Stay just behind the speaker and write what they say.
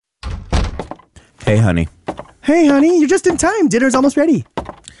Hey, honey. Hey, honey, you're just in time. Dinner's almost ready.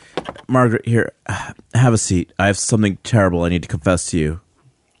 Margaret, here, have a seat. I have something terrible I need to confess to you.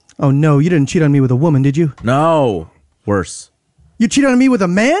 Oh, no, you didn't cheat on me with a woman, did you? No. Worse. You cheated on me with a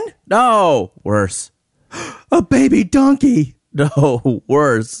man? No. Worse. A baby donkey. No.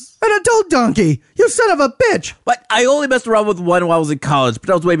 Worse. An adult donkey. You son of a bitch. But I only messed around with one while I was in college, but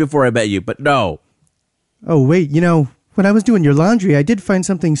that was way before I met you, but no. Oh, wait, when I was doing your laundry, I did find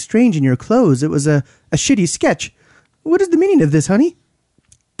something strange in your clothes. It was a shitty sketch. What is the meaning of this, honey?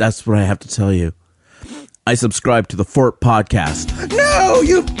 That's what I have to tell you. I subscribe to the Fort podcast. No,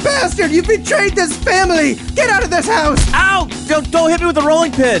 you bastard! You betrayed this family! Get out of this house! Ow! Don't hit me with a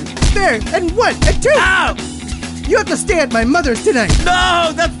rolling pin! There, and one, and two! Ow! You have to stay at my mother's tonight!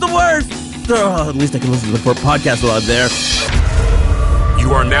 No, that's the worst! Oh, at least I can listen to the Fort podcast while I'm there.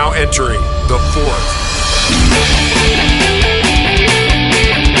 You are now entering the Fort.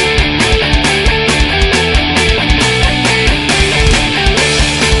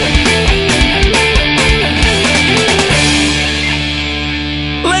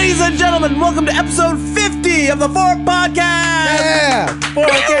 Ladies and gentlemen, welcome to episode 50 of the Fort Podcast! Yeah!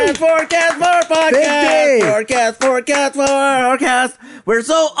 Forecast. We're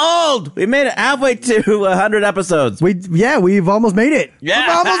so old! We made it halfway to 100 episodes. We've almost made it. Yeah.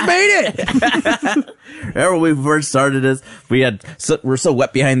 We've almost made it! Remember when we first started this? We're so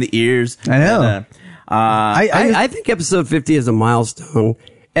wet behind the ears. I know. And, I think episode 50 is a milestone.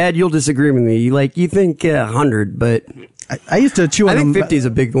 Ed, you'll disagree with me. You think 100, but I used to chew on I think them. 50 is a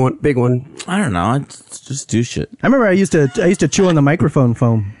big one. I don't know. I just do shit. I remember I used to chew on the microphone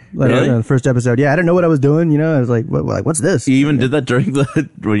foam. Really? In the first episode. Yeah, I didn't know what I was doing. I was like, what's this? You even did that during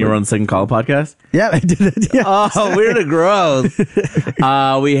when you were on the Second Call podcast? Yeah, I did it. Yeah. Oh, weird and gross.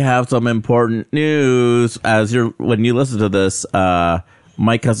 We have some important news. When you listen to this,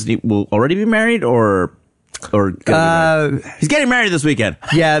 Mike will already be married or he's getting married this weekend.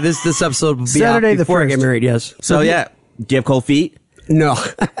 Yeah, this episode will be Saturday out before the I get 1st. married, yes. So yeah, do you have cold feet? No.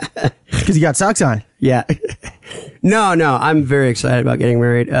 Because you got socks on. Yeah. No, I'm very excited about getting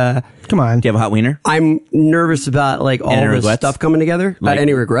married. Come on. Do you have a hot wiener? I'm nervous about all Any this regrets? stuff coming together.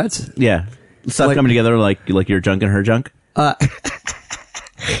 Any regrets? Yeah, stuff coming together like your junk and her junk. Why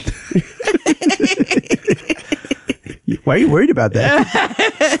are you worried about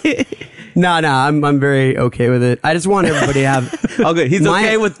that? No, I'm very okay with it. I just want everybody to have. Oh, good. He's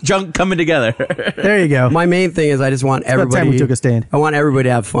okay with junk coming together. There you go. My main thing is I just want about everybody. time we took a stand. I want everybody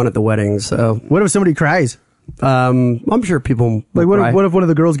to have fun at the wedding. So, What if somebody cries? I'm sure people. Like, will what if one of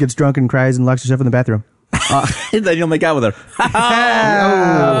the girls gets drunk and cries and locks herself in the bathroom? And then you'll make out with her.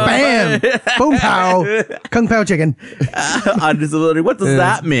 Bam! Boom pow! Kung pao chicken. On disability. What does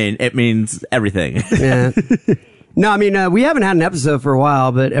that mean? It means everything. Yeah. No, I mean, we haven't had an episode for a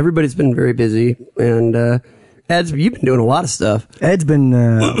while, but everybody's been very busy. And, Ed's, you've been doing a lot of stuff. Ed's been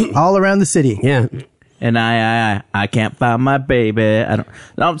all around the city. Yeah. And I can't find my baby. No,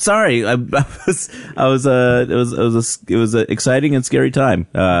 I'm sorry. It was an exciting and scary time.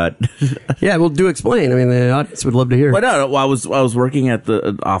 Yeah, well, do explain. I mean, the audience would love to hear. Well, no, I was working at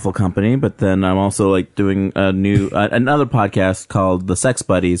the awful company, but then I'm also doing a new another podcast called The Sex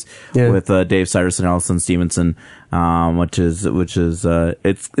Buddies with Dave Cyrus and Allison Stevenson, which is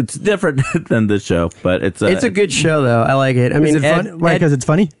it's different than this show, but it's a good show though. I like it. I mean, Is it fun? Why? Because it's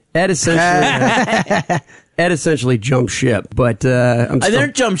funny? Ed essentially jumped ship, but I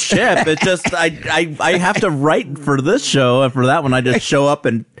didn't jump ship. It's just I have to write for this show, and for that one I just show up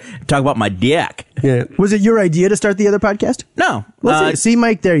and talk about my dick. Yeah. Was it your idea to start the other podcast? No. Well, see,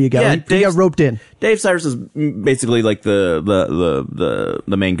 Mike, there you go. Yeah, he got roped in. Dave Cyrus is basically like the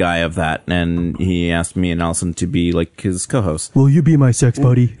main guy of that, and he asked me and Allison to be like his co-host. Will you be my sex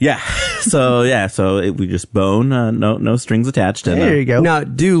buddy? Yeah. So we just bone, no strings attached. And, There you go. Now,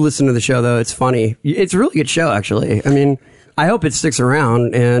 do listen to the show though. It's funny. It's a really good show, actually. I mean, I hope it sticks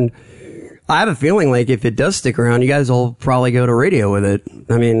around, and I have a feeling like if it does stick around, you guys will probably go to radio with it.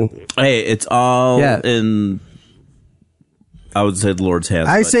 I mean, hey, it's all in, I would say, the Lord's hands.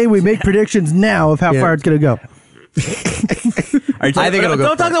 I say we make predictions now of how far it's going to go. I think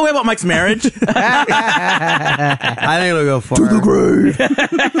don't talk that way about Mike's marriage. I think it'll go far. To the grave.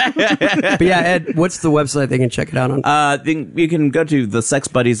 But yeah, Ed, what's the website they can check it out on? You can go to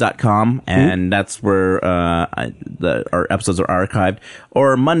thesexbuddies.com, and that's where our episodes are archived.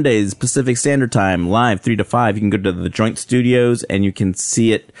 Or Mondays, Pacific Standard Time, live 3 to 5. You can go to the Joint Studios, and you can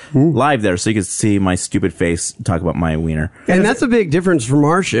see it live there. So you can see my stupid face talk about my wiener. And that's a big difference from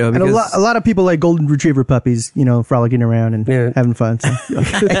our show. And a lot of people like golden retriever puppies, frolicking around and having fun. So.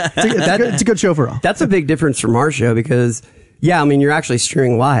 It's a good show for all. That's a big difference from our show because, I mean, you're actually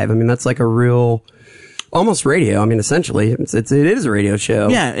streaming live. I mean, that's like a real almost radio. I mean, essentially, it is a radio show.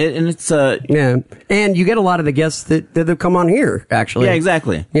 Yeah, and it's yeah, and you get a lot of the guests that have come on here. Actually, yeah,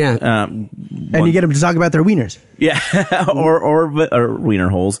 exactly. Yeah, and you get them to talk about their wieners. Yeah, or wiener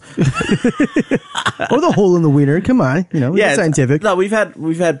holes, or the hole in the wiener. Come on, it's scientific. No, we've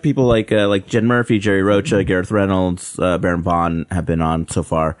had people like Jen Murphy, Jerry Rocha, Gareth Reynolds, Baron Vaughn have been on so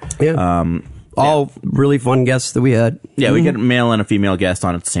far. Yeah. All really fun guests that we had. Yeah, we get a male and a female guest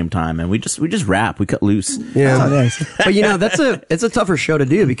on at the same time, and we just rap. We cut loose. Yeah, nice. But it's a tougher show to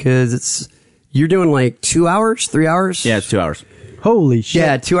do because you're doing like 2 hours, 3 hours. Yeah, it's 2 hours. Holy shit!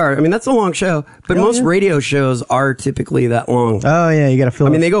 Yeah, 2 hours. I mean, that's a long show, but most radio shows are typically that long. Oh yeah, you got to fill. I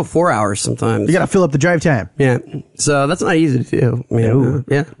mean, they go 4 hours sometimes. You got to fill up the drive time. Yeah, so that's not easy to do. I mean,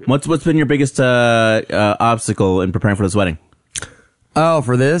 yeah. What's been your biggest obstacle in preparing for this wedding? Oh,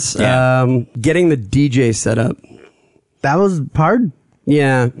 for this? Yeah. Getting the DJ set up. That was hard.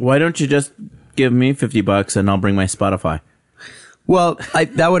 Yeah. Why don't you just give me $50 and I'll bring my Spotify? Well,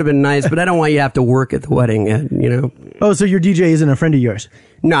 that would have been nice, but I don't want you to have to work at the wedding, Ed, Oh, so your DJ isn't a friend of yours?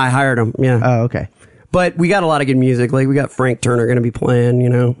 No, I hired him, yeah. Oh, okay. But we got a lot of good music. Like, we got Frank Turner going to be playing,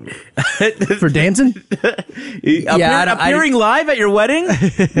 For dancing? Appearing live at your wedding?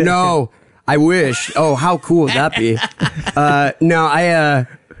 No. I wish. Oh, how cool would that be?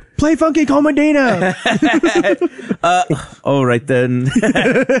 Play Funky Comedina. Oh, right then.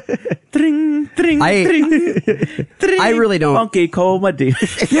 Tring, tring, tring, tring. I really don't. Funky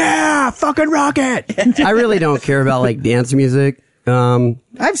Comedina. Yeah, fucking rock it. I really don't care about like dance music. I've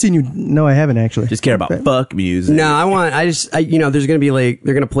seen you. No, I haven't actually. Just care about fuck music. No, there's going to be like,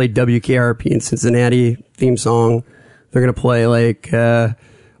 they're going to play WKRP in Cincinnati theme song. They're going to play like,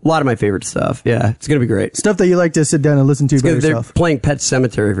 a lot of my favorite stuff. Yeah, it's going to be great. Stuff that you like to sit down and listen to by yourself. They're playing Pet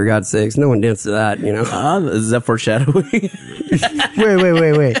Sematary, for God's sakes. No one danced to that, Is that foreshadowing? Wait.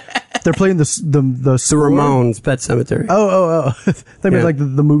 They're playing the Ramones, Pet Sematary. Oh. They made like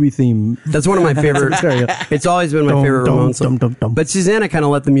the movie theme. That's one of my favorite. It's always been my favorite Ramones song. But Susanna kind of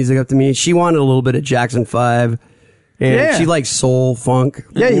let the music up to me. She wanted a little bit of Jackson 5. And she likes soul, funk.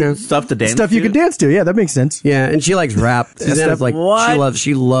 Yeah, stuff to dance stuff to. you can dance to. Yeah, that makes sense. Yeah, and she likes rap. Susanna's like, what?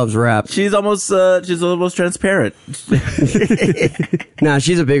 she loves rap. She's almost transparent. Nah,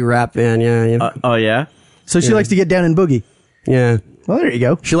 she's a big rap fan. Yeah. Oh yeah. So she likes to get down and boogie. Yeah. Well, there you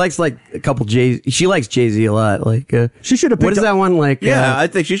go. She likes like a couple she likes Jay-Z a lot. Like, she should have picked. What is that one like? Yeah, I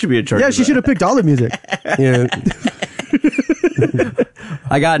think she should be in charge. Yeah, she should have picked all the music. Yeah.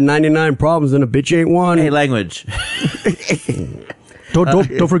 I got 99 problems and a bitch ain't one. Hey, language.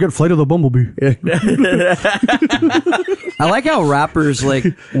 Don't forget Flight of the Bumblebee. I like how rappers, like,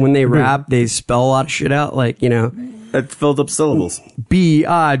 when they rap, they spell a lot of shit out. Like, It's filled up syllables.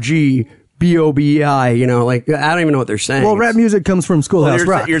 B-I-G-B-O-B-I, like, I don't even know what they're saying. Well, rap music comes from Schoolhouse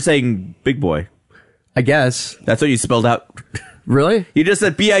Rock. You're saying big boy. I guess. That's what you spelled out. Really? You just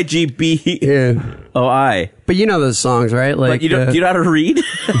said B-I-G-B-O-I. Yeah. But you know those songs, right? Like, do you know how to read?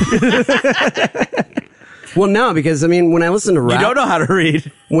 Well, no, because, I mean, when I listen to rap... You don't know how to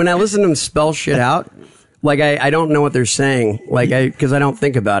read. When I listen to them spell shit out, like, I don't know what they're saying. Like, because I don't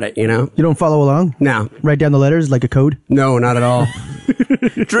think about it, You don't follow along? No. Write down the letters like a code? No, not at all.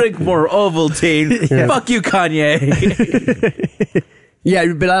 Drink more Ovaltine. Yeah. Fuck you, Kanye.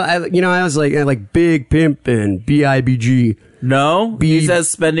 Yeah, but I was like Big Pimp and B-I-B-G. No, he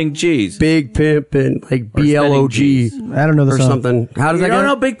says spending cheese. Big Pimp and like B-L-O-G. I don't know the or song. something. How does that go? You don't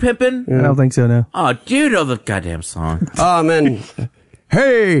know Big Pimpin'? I don't think so, no. Oh, do you know the goddamn song? Oh, man.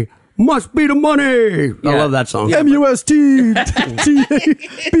 Hey, must be the money. I love that song. M-U-S-T-T-A-B-E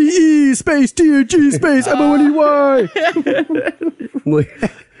space T-A-G space M-O-N-E-Y.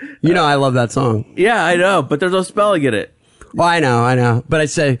 I love that song. Yeah, I know, but there's no spelling in it. Oh, I know. But I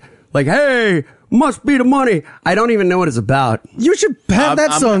say, like, hey, must be the money. I don't even know what it's about. You should have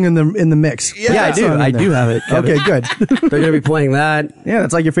that song in the mix. Yeah, I do. I do have it. Okay, good. They're going to be playing that. Yeah,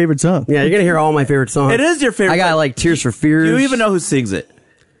 that's like your favorite song. Yeah, you're going to hear all my favorite songs. It is your favorite I got song. like Tears for Fears. Do you even know who sings it?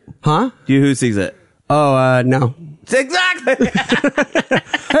 Huh? Do you who sings it? Oh, no. Exactly.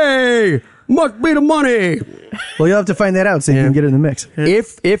 Hey, must be the money. Well, you'll have to find that out so you can get it in the mix.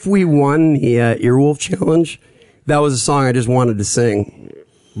 If we won the Earwolf Challenge, that was a song I just wanted to sing.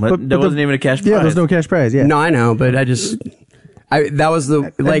 But there wasn't even a cash prize. Yeah, there's no cash prize. Yeah. No, I know, but that was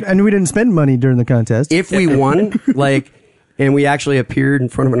the like. And we didn't spend money during the contest. If we won, like, and we actually appeared in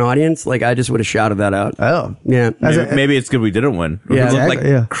front of an audience, like, I just would have shouted that out. Oh, Yeah. Maybe it's good we didn't win. Yeah, we looked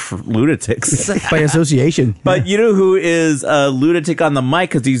exactly, like lunatics. by association. But you know who is a lunatic on the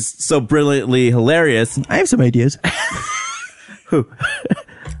mic because he's so brilliantly hilarious? I have some ideas. Who?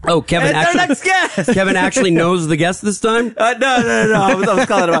 Oh, Kevin And it's our actually. next guest. Kevin actually knows the guest this time. No. I was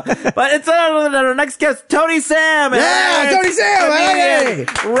calling him out. But it's our next guest, Tony Sam. Yeah, Tony Sam.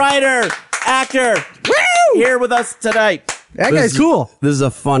 Comedian, writer, actor. Woo! Here with us tonight. That guy's cool. This is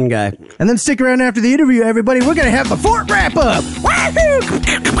a fun guy. And then stick around after the interview, everybody. We're going to have the fort wrap up. Woohoo!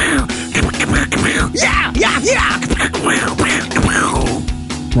 Yeah.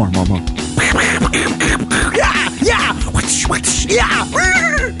 More. Yeah. Yeah.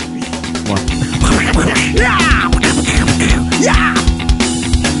 More. Yeah.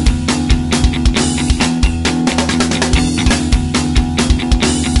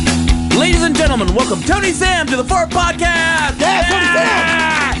 Ladies and gentlemen, welcome Tony Sam to the Fort Podcast.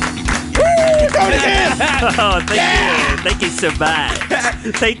 Yeah, Tony Sam. Oh, thank you so much.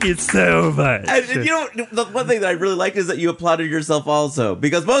 Thank you so much. And you know, the one thing that I really like is that you applauded yourself also,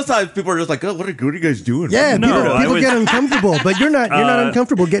 because most times people are just like, "Oh, what are you guys doing?" Yeah, No, people I get uncomfortable, but you're not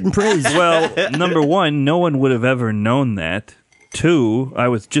uncomfortable getting praise. Well, number one, no one would have ever known that. Two, I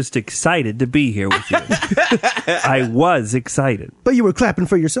was just excited to be here with you. I was excited. But you were clapping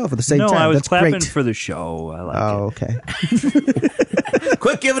for yourself at the same No, time. I was That's clapping great. for the show. I like Oh, it. okay.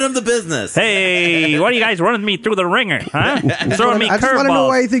 Quit giving him the business. Hey, what are you guys running me through the ringer, huh? Throwing me I just want to know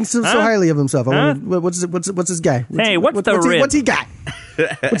why he curveballs. thinks so highly of himself. What's his guy? Hey, what's the rib? What's he got?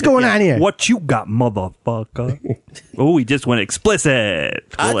 What's going on here? What you got, motherfucker? Oh, we just went explicit.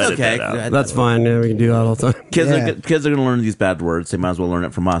 We'll That's edit okay. that out. That's fine. Yeah, we can do that all the time. Kids Yeah. are going to learn these bad words. They might as well learn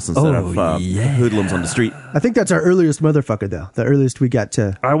it from us instead of hoodlums on the street. I think that's our earliest motherfucker, though. The earliest we got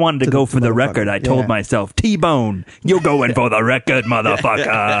to. I wanted to go for the motherfucker. record. I told Yeah. myself, T-Bone, you're going for the record,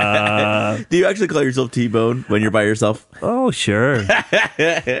 motherfucker. Do you actually call yourself T-Bone when you're by yourself? Oh, sure.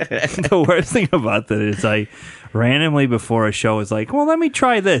 The worst thing about that is I randomly before a show was like, well, let me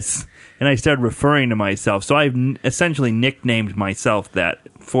try this. And I started referring to myself. So I've essentially nicknamed myself that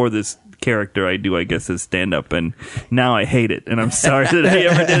for this character I do, I guess, as stand-up. And now I hate it. And I'm sorry that I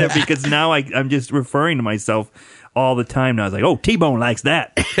ever did it, because now I'm just referring to myself all the time. Now I was like, oh, T-Bone likes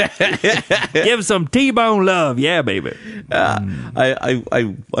that. Give some T-Bone love. Yeah, baby.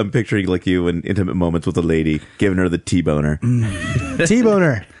 I'm picturing like you in intimate moments with a lady, giving her the T-boner.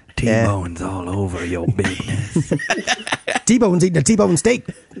 T-boner. T-Bone's all over your business. T-bone's eating a T-bone steak.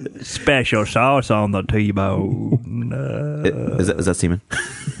 Special sauce on the T-bone. Is that semen?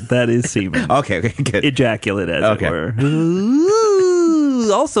 That is semen. Okay, good. Ejaculate, as Okay. it were.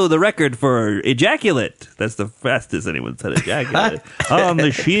 Ooh, also the record for ejaculate. That's the fastest anyone said ejaculate on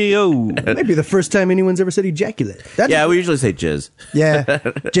the show. Maybe the first time anyone's ever said ejaculate. Yeah, we usually say jizz. Yeah.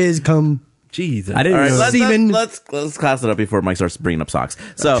 Jizz come. Jesus. I didn't All right, know. Semen. let's class it up before Mike starts bringing up socks.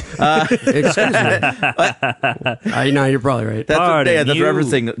 So Excuse me. No, you're probably right. that's Pardon that's you.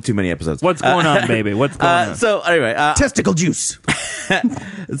 referencing too many episodes. What's going on, baby? What's going on? So anyway, Testicle juice.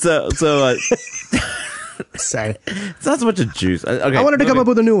 so Sorry. it's not so much a juice. Okay, I wanted to come up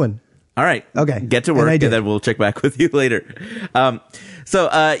with a new one. All right. Okay. Get to And work, I and, did. then we'll check back with you later.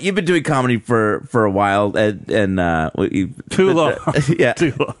 So you've been doing comedy for a while, and Too long. Yeah.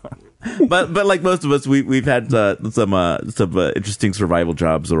 Too long. but like most of us, we've had some interesting survival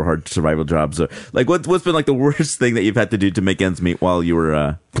jobs or hard survival jobs. Or, like what's been like the worst thing that you've had to do to make ends meet while you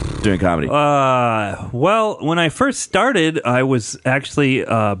were doing comedy? Well, when I first started, I was actually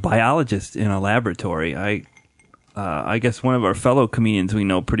a biologist in a laboratory. I guess one of our fellow comedians we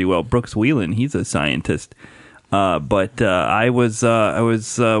know pretty well, Brooks Whelan, he's a scientist. But I was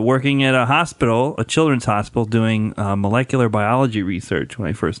working at a hospital, a children's hospital, doing molecular biology research when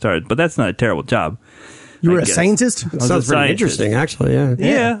I first started. But that's not a terrible job. You were I a guess. scientist? I was Sounds a pretty scientist. interesting, actually. Yeah.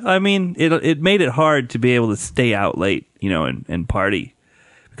 Yeah, I mean, it made it hard to be able to stay out late, and party.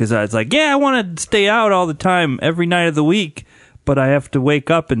 Because I was like, yeah, I want to stay out all the time, every night of the week, but I have to wake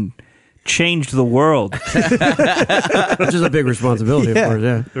up and change the world, Which is a big responsibility, Yeah. of course.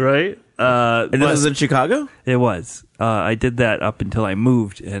 Yeah. right? And this is in Chicago? It was. I did that up until I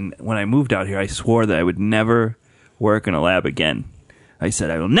moved, and when I moved out here, I swore that I would never work in a lab again. I said,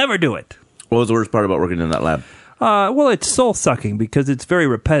 I will never do it. What was the worst part about working in that lab? Well, it's soul-sucking because it's very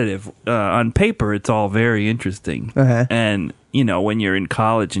repetitive. On paper, it's all very interesting. Uh-huh. And, when you're in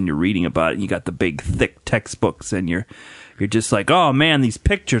college and you're reading about it, and you got the big, thick textbooks, and you're just like, oh, man, these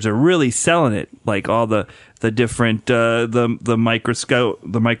pictures are really selling it. Like all the different, the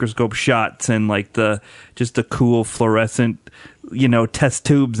microscope shots and like the cool fluorescent test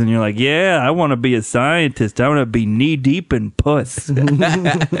tubes, and you're like, yeah, I want to be a scientist. I want to be knee deep in puss.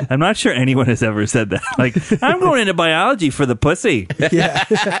 I'm not sure anyone has ever said that. Like, I'm going into biology for the pussy. Yeah.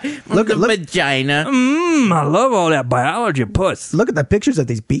 Look at the vagina. I love all that biology puss. Look at the pictures of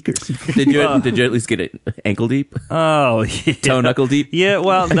these beakers. Did you at least get it ankle deep? Oh, yeah. Toe knuckle deep? Yeah,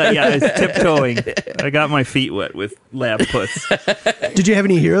 well, I was tiptoeing. I got my feet wet with lab puss. Did you have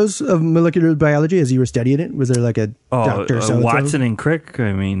any heroes of molecular biology as you were studying it? Was there like a doctor? Watson and Crick.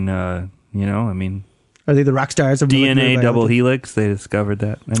 I mean, are they the rock stars of DNA double helix? They discovered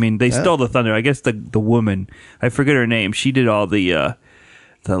that. I mean, they stole the thunder. I guess the woman, I forget her name. She did all the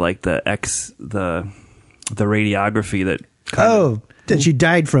radiography that. Then she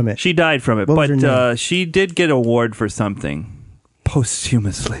died from it. She died from it, What was her but name? she did get an award for something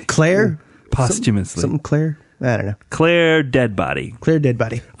posthumously. Claire? Posthumously. Something Claire? I don't know. Claire Dead Body. Claire Dead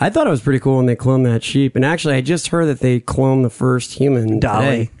Body. I thought it was pretty cool when they cloned that sheep. And actually, I just heard that they cloned the first human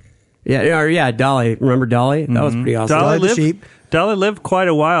Dolly. today. Yeah, Dolly. Remember Dolly? That was pretty awesome. Dolly the sheep. Dolly lived quite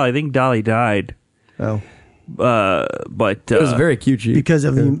a while. I think Dolly died. Oh. But It was a very cute sheep. Because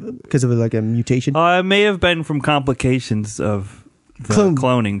of like a mutation? it may have been from complications of the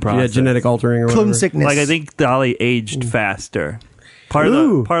cloning Yeah, process. genetic altering or whatever. Clone sickness. Like, I think Dolly aged faster. Part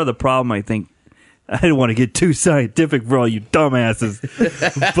of the problem, I think, I didn't want to get too scientific for all you dumbasses,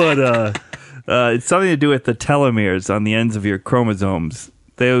 but it's something to do with the telomeres on the ends of your chromosomes.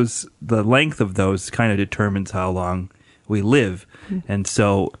 The length of those kind of determines how long we live. And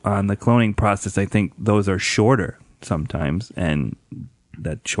so on the cloning process, I think those are shorter sometimes, and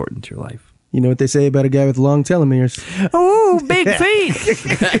that shortens your life. You know what they say about a guy with long telomeres? Oh, big feet!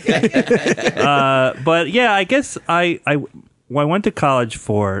 But yeah, I guess I went to college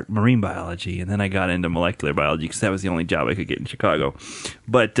for marine biology, and then I got into molecular biology because that was the only job I could get in Chicago.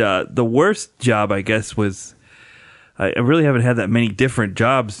 But the worst job, I guess, was I really haven't had that many different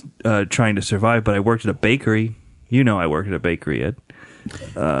jobs trying to survive, but I worked at a bakery. I worked at a bakery, Ed.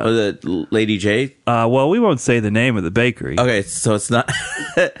 The Lady J? Well, we won't say the name of the bakery. Okay, so it's not...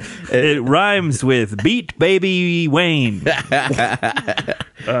 It rhymes with Beat Baby Wayne. But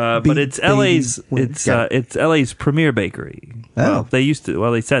it's LA's it's LA's premier bakery. Oh.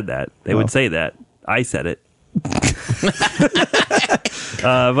 Well, they said that. They would say that. I said it.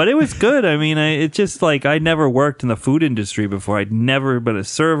 But it was good. I mean, it's just like I never worked in the food industry before. I'd never been a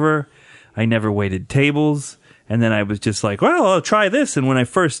server. I never waited tables. And then I was just like, well, I'll try this. And when I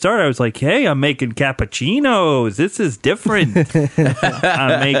first started, I was like, hey, I'm making cappuccinos. This is different.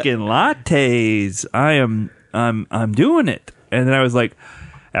 I'm making lattes. I'm doing it. And then I was like,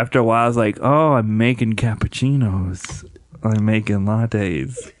 after a while, I was like, oh, I'm making cappuccinos. I'm making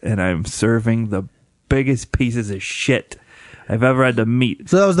lattes. And I'm serving the biggest pieces of shit I've ever had to meet.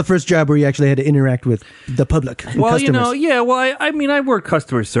 So that was the first job where you actually had to interact with the public and well, customers. I mean, I worked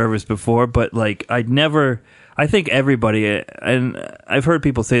customer service before, but like I think everybody, and I've heard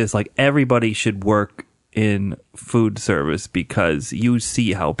people say this, like everybody should work in food service because you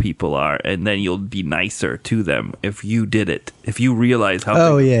see how people are, and then you'll be nicer to them if you did it. If you realize how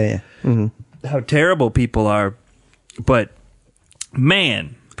how terrible people are. But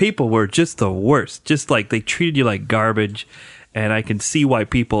man, people were just the worst. Just like they treated you like garbage. And I can see why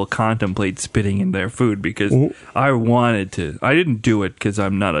people contemplate spitting in their food because I wanted to. I didn't do it because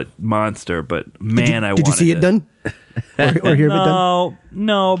I'm not a monster, but man, I wanted to. Did you see it done? Or hear of it done?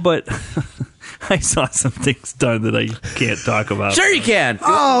 No, but I saw some things done that I can't talk about. Sure you can.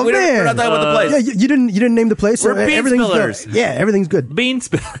 Oh, man. We're not talking about the place. Yeah, you didn't name the place. We're so bean everything's spillers. good. Yeah, everything's good.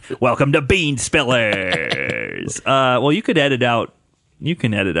 Welcome to Bean Spillers. Well, you could edit out. You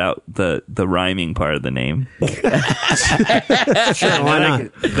can edit out the rhyming part of the name. Sure, why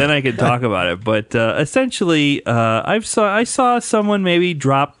not? Then I could talk about it. But essentially, I saw someone maybe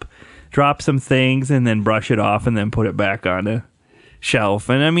drop some things and then brush it off and then put it back on a shelf.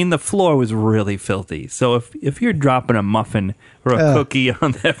 And I mean, the floor was really filthy. So if you're dropping a muffin or a cookie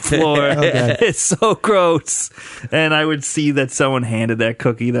on that floor, it's so gross. And I would see that someone handed that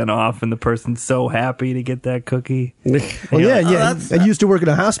cookie then off, and the person's so happy to get that cookie. Well, yeah. I used to work in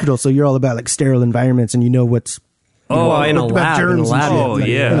a hospital, so you're all about like sterile environments, and you know what's in a lab. germs and shit. Oh, Like,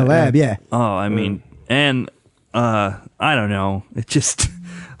 yeah. in a lab, yeah. Oh, I mean, and I don't know. It just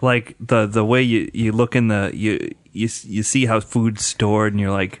like the way you look in you see how food's stored, and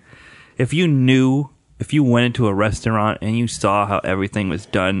you're like, if you went into a restaurant and you saw how everything was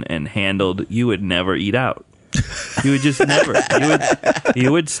done and handled, you would never eat out. You would just never.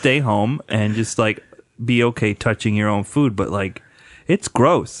 You would stay home and just like be okay touching your own food, but like it's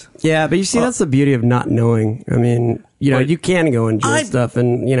gross. Yeah, but you see, that's the beauty of not knowing. I mean, you can go enjoy stuff,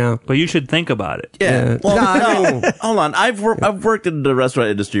 and But you should think about it. Yeah. Yeah. Well, no, hold on. I've worked in the restaurant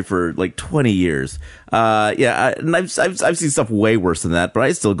industry for like 20 years. And I've seen stuff way worse than that, but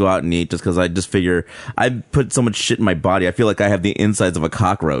I still go out and eat just because I just figure I put so much shit in my body. I feel like I have the insides of a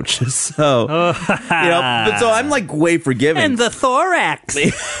cockroach. So, but so I'm like way forgiving. And the thorax.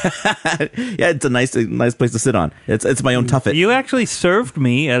 Yeah, it's a nice place to sit on. It's my own tuffet. You actually served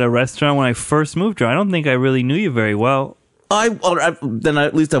me at a restaurant when I first moved here. I don't think I really knew you very well. Then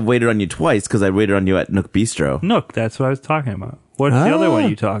at least I've waited on you twice because I waited on you at Nook Bistro. Nook, that's what I was talking about. What's the other one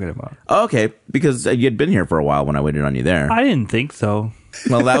you talking about? Oh, okay, because you had been here for a while when I waited on you there. I didn't think so.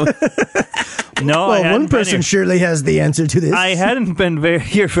 Well, that was... No, Well, one person surely has the answer to this. I hadn't been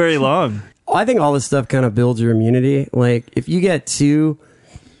here very long. I think all this stuff kind of builds your immunity. Like, if you get too,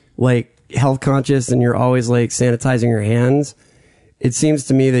 health conscious and you're always, sanitizing your hands, it seems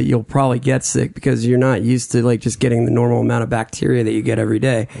to me that you'll probably get sick because you're not used to, just getting the normal amount of bacteria that you get every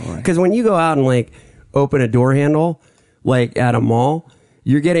day. Because when you go out and, open a door handle, at a mall,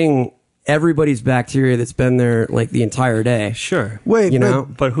 you're getting everybody's bacteria that's been there, the entire day. Sure. Wait,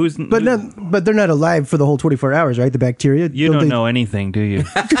 But who's... but they're not alive for the whole 24 hours, right? The bacteria. You don't know anything, do you?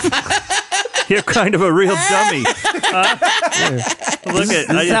 You're kind of a real dummy. Look at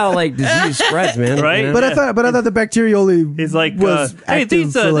This is how disease spreads, man. Right? But I thought the bacteria only He's like, was hey,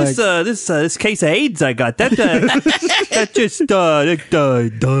 active this case of AIDS I got that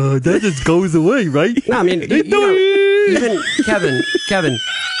just goes away, right? No, I mean, even Kevin,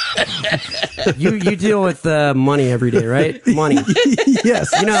 you deal with money every day, right? Money. yes.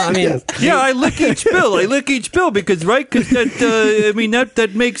 Yeah, I lick each bill because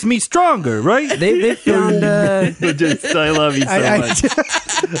that makes me stronger, right? They found I love you so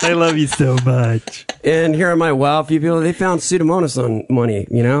much. I love you so much. and here at my WoW, people they found Pseudomonas on money.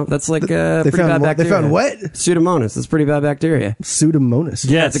 That's pretty bad bacteria. They found what? Pseudomonas. That's pretty bad bacteria. Pseudomonas.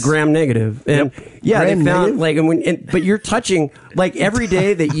 Yeah, it's a gram negative. And yeah, Gram they found negative? but you're touching every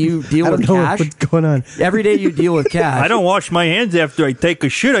day that you deal with cash. What's going on? Every day you deal with cash. I don't wash my hands after I take a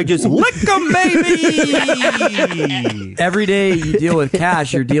shit. I just lick them, baby. Every day you deal with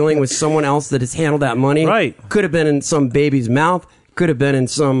cash, you're dealing with someone else that has handled that money. Right. Could have been in some baby's mouth. Could have been in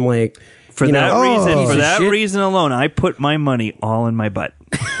some For that shit. reason alone, I put my money all in my butt.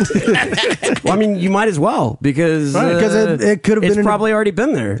 Well, I mean, you might as well because it could have been. It's probably already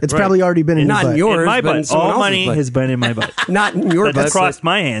been there. It's probably already been in Not your in butt. yours, In my but in butt. someone All else's money butt. has been in my butt. Not in your butt. It's crossed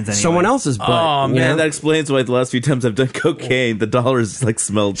my hands anyway. Someone else's butt. Oh you man, know? that explains why the last few times I've done cocaine, the dollars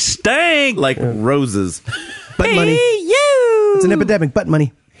smelled Stank! like roses. Butt money. you! It's an epidemic. Butt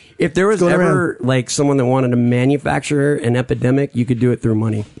money. If there was going ever someone that wanted to manufacture an epidemic, you could do it through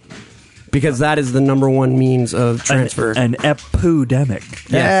money. Because that is the number one means of transfer. An epidemic.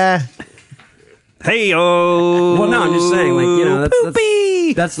 Yeah. Hey-oh! Well, no, I'm just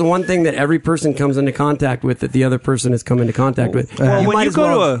saying, that's the one thing that every person comes into contact with that the other person has come into contact with. Well, when might you as go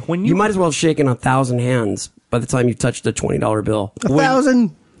to well- a- when you you- might as well have shaken 1,000 hands by the time you touched a $20 bill.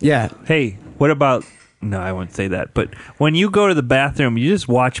 1,000. Yeah. Hey, what about... No, I won't say that. But when you go to the bathroom, you just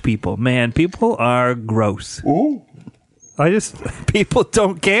watch people. Man, people are gross. Ooh. People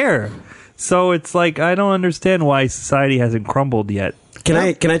don't care. So it's I don't understand why society hasn't crumbled yet. Can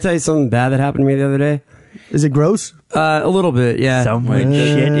I tell you something bad that happened to me the other day? Is it gross? A little bit, yeah. Someone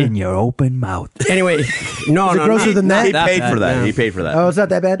shit in your open mouth. Anyway, no, Is it grosser than that? He not paid bad, for that. no. He paid for that. Oh, it's not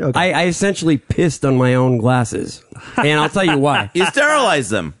that bad. Okay. I essentially pissed on my own glasses, and I'll tell you why. You sterilized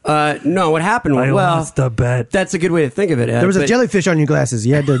them. No, what happened was, I lost a bet. that's a good way to think of it, Ed, there was a but, jellyfish on your glasses.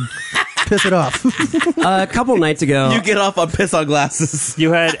 You had to piss it off. a couple nights ago. You get off on piss on glasses.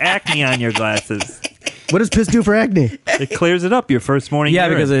 You had acne on your glasses. What does piss do for acne? It clears it up your first morning. Yeah,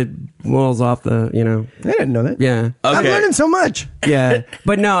 urine. because it walls off the, I didn't know that. Yeah. I'm Okay. learning so much. Yeah.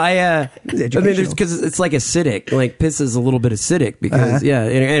 But no, I mean, educational. because it's acidic. Piss is a little bit acidic because,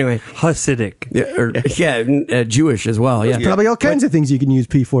 anyway. Hasidic. Yeah, Jewish as well. Yeah. Probably all kinds of things you can use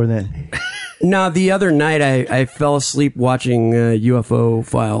pee for then. No, the other night I fell asleep watching UFO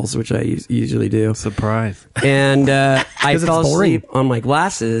files, which I usually do. Surprise. And I it's fell boring. asleep on my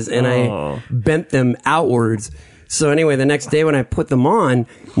glasses and Oh. I bent them outwards. So anyway, the next day when I put them on,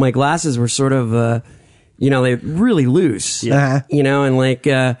 my glasses were sort of, they're really loose. Yeah.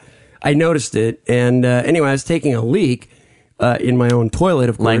 And I noticed it. And anyway, I was taking a leak in my own toilet,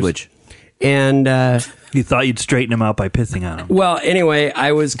 of course. Language. And You thought you'd straighten him out by pissing on him. well, anyway,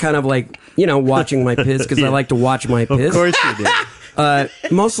 I was kind of watching my piss because I like to watch my piss. Of course you did.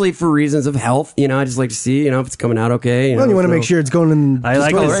 Mostly for reasons of health. I just like to see, if it's coming out okay. Well, you want to make sure it's going in. I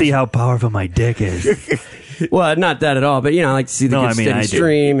like just to right. see how powerful my dick is. Well, not that at all, but I like to see the good steady I do.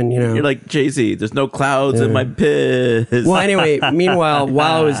 stream, and You're like, Jay-Z, there's no clouds in my piss. Well, anyway, meanwhile,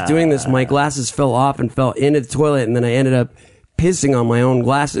 while I was doing this, my glasses fell off and fell into the toilet, and then I ended up pissing on my own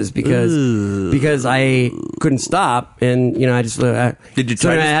glasses because I couldn't stop, and I just Did you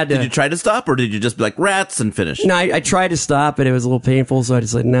try to stop, or did you just be like rats and finish? No, I tried to stop, but it was a little painful, so I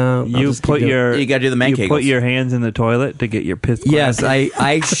just no. You gotta do the man You put your hands in the toilet to get your piss. Yes,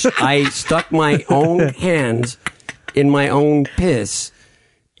 I stuck my own hands in my own piss,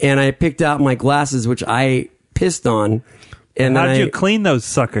 and I picked out my glasses, which I pissed on. And how'd you clean those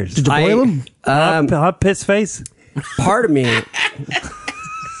suckers? Did you boil them? Hot piss face. Part of me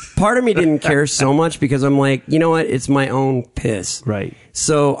didn't care so much because I'm like, you know what? It's my own piss. Right.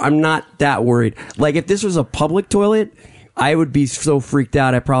 So I'm not that worried. Like if this was a public toilet, I would be so freaked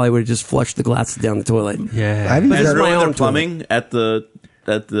out. I probably would have just flushed the glasses down the toilet. Yeah. I've But used it's that. my own plumbing at the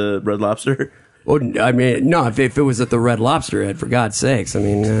Red Lobster. Oh, I mean, no, if it was at the Red Lobster Head, for God's sakes. I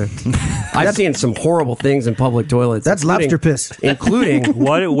mean, I've seen some horrible things in public toilets. That's lobster piss. Including,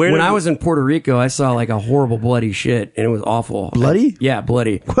 Where when I was in Puerto Rico, I saw like a horrible bloody shit, and it was awful. Bloody? Yeah,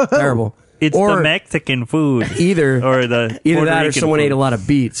 bloody. Terrible. It's or the Mexican food. Either or the either Puerto that or Rican someone food. ate a lot of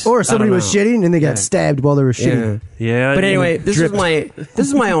beets. Or somebody was shitting and they got stabbed while they were Yeah. shitting. Yeah. But anyway, this is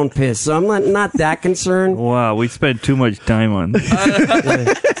my own piss, so I'm not that concerned. Wow, we spent too much time on this.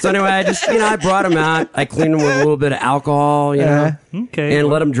 So anyway, I just I brought them out. I cleaned them with a little bit of alcohol, Okay. and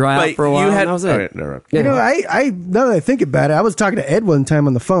let them dry out for a while. And that was it. Okay, never mind. You know, I now that I think about it, I was talking to Ed one time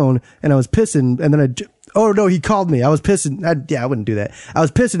on the phone and I was pissing and then oh no, he called me. I was pissing. I wouldn't do that. I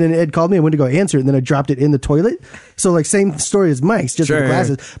was pissing and Ed called me. I went to go answer it and then I dropped it in the toilet. So like same story as Mike's, just with the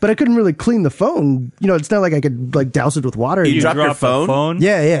glasses. But I couldn't really clean the phone. It's not like I could like douse it with water. You dropped your phone?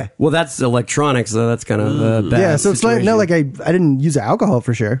 Yeah. Well, that's electronics, so that's kind of bad. Yeah, so it's like not like I didn't use alcohol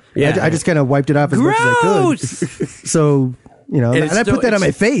for sure. Yeah. I just kind of wiped it off as much as I could. So and I put that on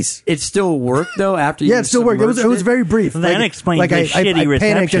my face. It still worked though after. Yeah, you it still worked. It was very brief. That explains the I shitty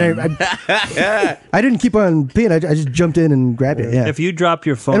panicked and I didn't keep on peeing. I just jumped in and grabbed it. Yeah. If you drop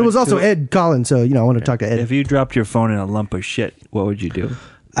your phone, And it was also Ed calling, so I want to talk to Ed. If you dropped your phone in a lump of shit, what would you do?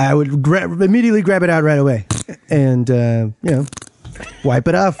 I would immediately grab it out right away, and wipe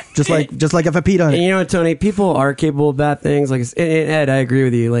it off, just like if I peed on And it. you know what, Tony? People are capable of bad things. Like and Ed, I agree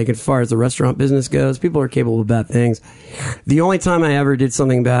with you. Like as far as the restaurant business goes, people are capable of bad things. The only time I ever did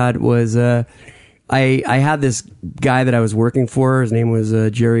something bad was I had this guy that I was working for. His name was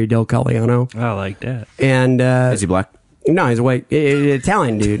Jerry Del Caliano. I like that. And Is he black? no, he's a white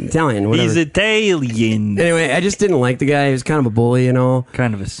Italian dude. Italian, whatever. He's Italian. Anyway, I just didn't like the guy. He was kind of a bully and all.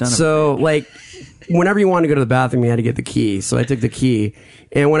 Kind of a son of a So, like, whenever you wanted to go to the bathroom, you had to get the key. So I took the key.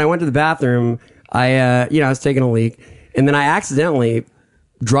 And when I went to the bathroom, I was taking a leak. And then I accidentally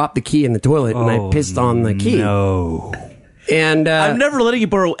dropped the key in the toilet and I pissed on the key. No. And I'm never letting you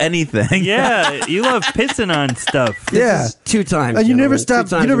borrow anything. Yeah, you love pissing on stuff. Yeah, two times. and you never gentlemen.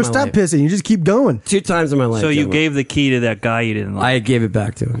 stop. 2 You never times in stop my life. pissing. You just keep going 2 times in my life. So you gentlemen. gave the key to that guy you didn't like. I gave it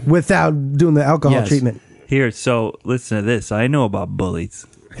back to him. without doing the alcohol Yes. treatment Here, so listen to this. I know about bullies.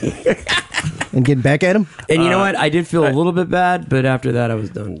 and getting back at him. And you know what? I did feel a little bit bad, but after that, I was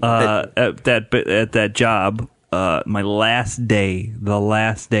done. At that job, my last day,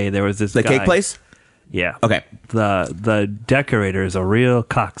 there was this The guy. cake place? Yeah. Okay. The decorator is a real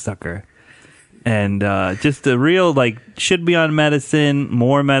cocksucker. And just a real, should be on medicine,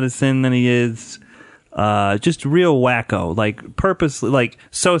 more medicine than he is. Just real wacko. Purposely,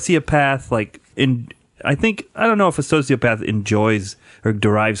 sociopath, I don't know if a sociopath enjoys or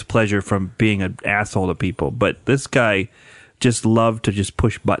derives pleasure from being an asshole to people, but this guy just loved to just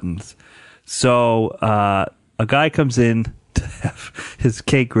push buttons. So a guy comes in to have his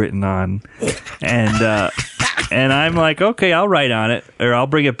cake written on, and I'm like, okay, I'll write on it, or I'll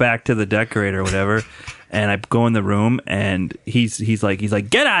bring it back to the decorator or whatever. And I go in the room, and he's like,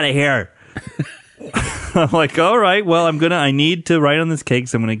 get out of here. I'm like, all right, well, I need to write on this cake,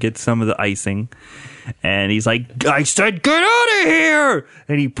 so I'm gonna get some of the icing. And he's like, I said, get out of here!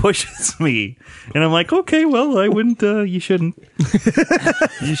 And he pushes me. And I'm like, okay, well, I wouldn't, you shouldn't.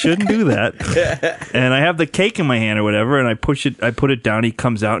 You shouldn't do that. And I have the cake in my hand or whatever, and I put it down. He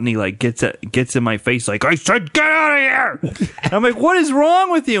comes out and he gets in my face like, I said, get out of here! And I'm like, what is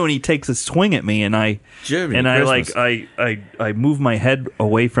wrong with you? And he takes a swing at me, and I move my head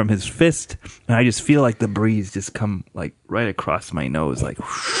away from his fist, and I just feel like the breeze just come right across my nose,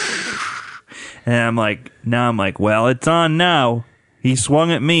 and I'm like, well, it's on now. He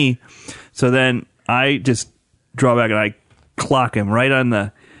swung at me. So then I just draw back and I clock him right on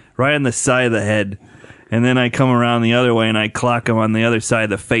the side of the head. And then I come around the other way and I clock him on the other side of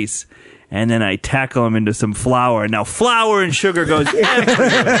the face. and then I tackle him into some flour. Now flour and sugar goes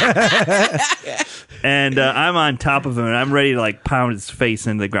everywhere. And I'm on top of him, and I'm ready to like pound his face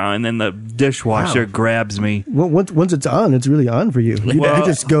into the ground. And then the dishwasher grabs me. Well, once it's on, it's really on for you. You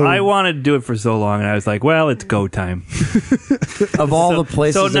just go. I wanted to do it for so long, and I was like, well, it's go time. Of all the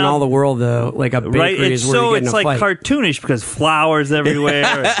places in all the world, though, like a bakery Right? is where you get in it's a like fight. cartoonish because flour's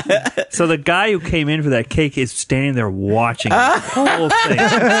everywhere. So the guy who came in for that cake is standing there watching the whole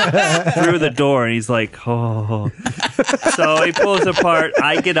thing through the door, and he's like, oh. So he pulls apart.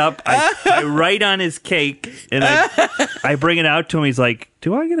 I get up. I write on his cake, and I bring it out to him. He's like,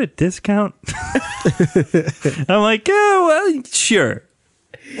 do I get a discount? I'm like, oh, well, sure.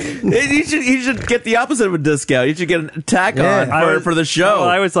 You should get the opposite of a discount. You should get a tack on for the show. Well,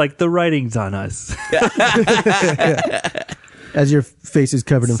 I was like, the writing's on us. As your face is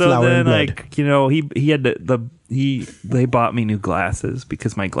covered in flour and blood. Like, you know, he had they bought me new glasses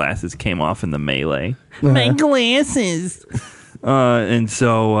because my glasses came off in the melee. My glasses. And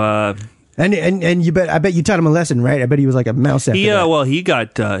so And you I bet you taught him a lesson, right? I bet he was like a mouse after that. well, he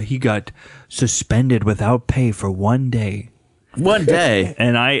got suspended without pay for 1 day. 1 day.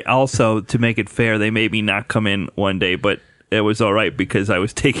 And I also, to make it fair, they made me not come in 1 day, but it was all right because I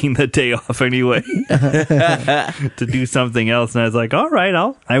was taking the day off anyway to do something else. And I was like, all right,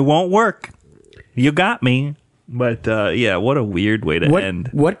 I won't work. You got me. But yeah, what a weird way to end.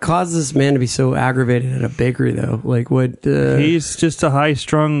 What caused this man to be so aggravated at a bakery, though? Like, what? He's just a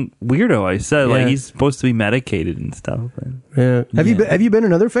high-strung weirdo. I said, like, he's supposed to be medicated and stuff. Yeah. Have you been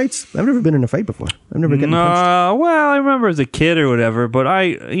in other fights? I've never been in a fight before. I've never gotten punched. Well, I remember as a kid or whatever, but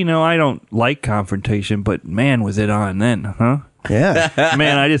I don't like confrontation. But man, was it on then, huh? Yeah.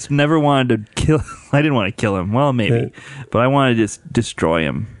 Man, I just never wanted to kill. I didn't want to kill him. Well, maybe, but I wanted to just destroy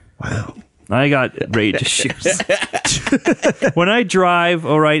him. Wow. I got rage issues. When I drive,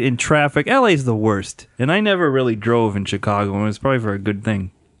 all right, in traffic, LA's the worst. And I never really drove in Chicago, and it was probably for a good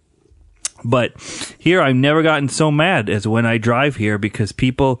thing. But here, I've never gotten so mad as when I drive here because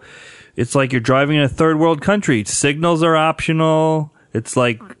people, it's like you're driving in a third world country. Signals are optional. It's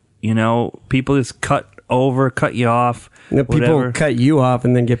like, people just cut you off. People cut you off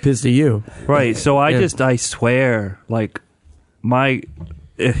and then get pissed at you. Right. So I swear, like,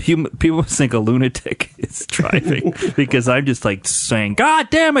 people think a lunatic is driving because I'm just like saying, God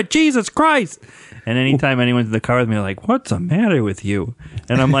damn it, Jesus Christ. And anytime anyone's in the car with me, like, what's the matter with you?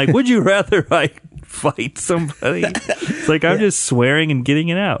 And I'm like, would you rather I fight somebody? It's like I'm just swearing and getting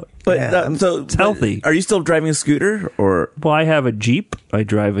it out. But so it's healthy. Are you still driving a scooter or? Well, I have a Jeep. I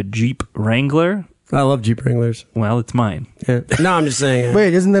drive a Jeep Wrangler. I love Jeep Wranglers. Well, it's mine. Yeah. No, I'm just saying.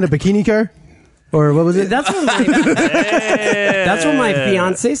 Wait, isn't that a bikini car? Or what was it? That's what my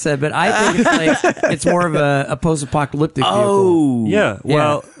fiance said, but I think it's more of a post-apocalyptic vehicle. Oh, yeah.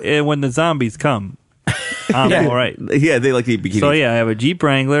 Well, when the zombies come, I'm all right. Yeah, they like to eat bikinis. So yeah, I have a Jeep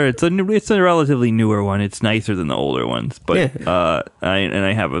Wrangler. It's a relatively newer one. It's nicer than the older ones, but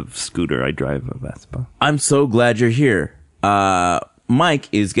I have a scooter. I drive a Vespa. I'm so glad you're here. Mike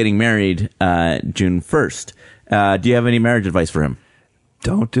is getting married June 1st. Do you have any marriage advice for him?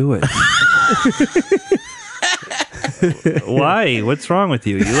 Don't do it. Why? What's wrong with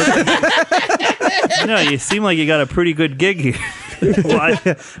you? You seem like you got a pretty good gig here. Why?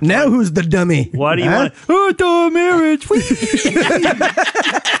 Now who's the dummy? Why do you want the marriage?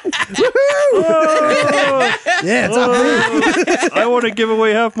 Yeah, it's all I want to give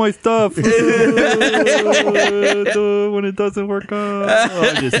away half my stuff when it doesn't work out.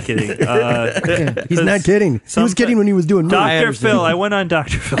 I'm just kidding. He's not kidding. He was kidding when he was doing me. Dr. Phil, I went on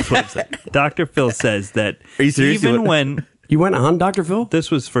Dr. Phil's website. Dr. Phil says that Are you serious? even when... You went on Dr. Phil?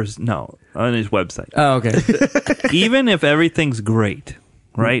 This was on his website. Oh, okay. Even if everything's great,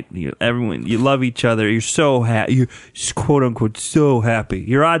 right? You love each other. You're so happy. You're quote unquote so happy.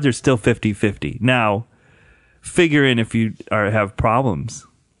 Your odds are still 50-50. Now, figure in if you have problems,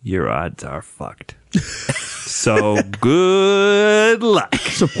 your odds are fucked. So good luck.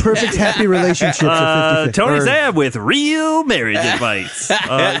 So perfect happy relationships are 50-50. Tony Zab with real marriage advice.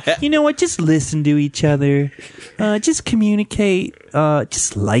 You know what? Just listen to each other. Just communicate.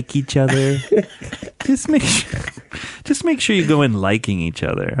 Just like each other. Just make sure you go in liking each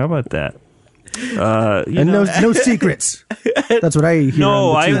other. How about that? No secrets. That's what I hear.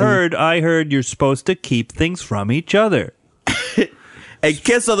 No, on the TV. I heard you're supposed to keep things from each other. And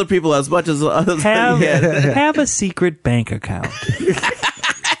kiss other people as much as have a secret bank account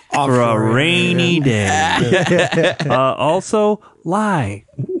for a rainy day. Also, lie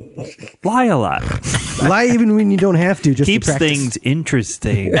a lot. Lie even when you don't have to. Just Keeps to practice. things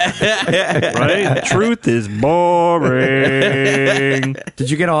interesting. Right? Truth is boring. Did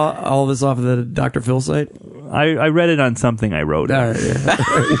you get all this off of the Dr. Phil site? I read it on something I wrote. All right, yeah.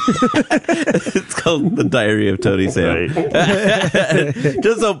 It's called The Diary of Tony Sam. Right.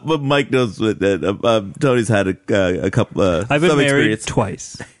 Just so Mike knows, Tony's had a couple. I've been some married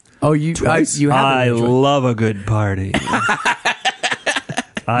experience. Oh, twice. you have. I love a good party.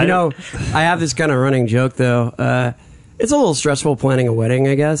 I have this kind of running joke though. It's a little stressful planning a wedding,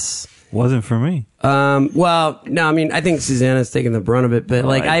 I guess. Wasn't for me. Well, no, I mean, I think Susanna's taking the brunt of it, but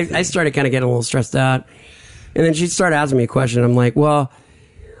like, I started kind of getting a little stressed out, and then she started asking me a question. I'm like, well,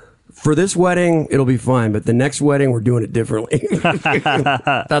 for this wedding, it'll be fine, but the next wedding, we're doing it differently.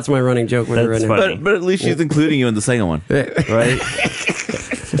 That's my running joke with her right That's now. funny. But at least she's including you in the second one, right?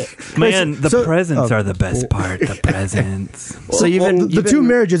 Man, the presents are the best part. The presents. So the two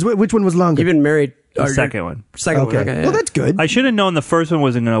marriages, which one was longer? You've been married. The second one. Second Okay. one. Okay, yeah. Well, that's good. I should have known the first one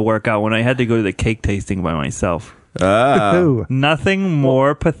wasn't going to work out when I had to go to the cake tasting by myself. Ooh. Nothing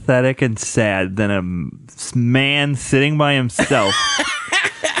more pathetic and sad than a man sitting by himself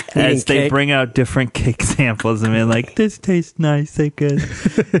as they cake. bring out different cake samples and they're like, this tastes nice, I guess.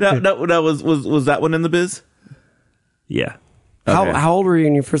 That was that one in the biz? Yeah. Okay. How old were you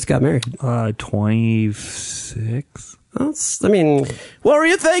when you first got married? 26. I mean, What were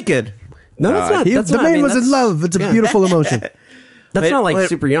you thinking? no, that's not. That's the not, man I mean, was in that's- love. It's a beautiful emotion. That's Wait, not like wait.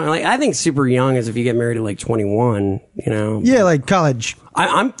 super young. Like I think super young is if you get married at like 21. You know. Yeah, like college.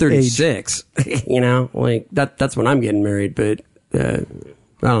 I'm 36. You know, like that's when I'm getting married. But I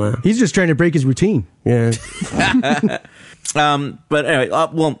don't know. He's just trying to break his routine. Yeah. But anyway,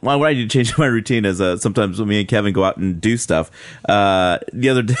 what I do to change my routine is sometimes when me and Kevin go out and do stuff. The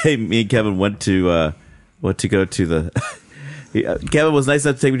other day, me and Kevin went to go to the. Kevin was nice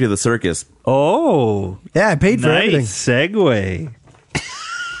enough to take me to the circus. Oh, Yeah, I paid for everything. nice segue.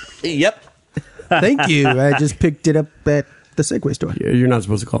 Yep. Thank you. I just picked it up at the Segway store. You're not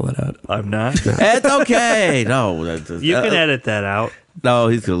supposed to call that out. I'm not. It's okay. No, You can edit that out. No,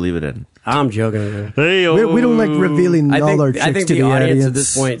 he's gonna leave it in. I'm joking. Hey, We don't like revealing all our tricks I think to the the audience at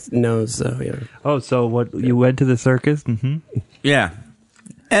this point knows. So yeah. Oh, so what? You went to the circus? Mm-hmm. Yeah,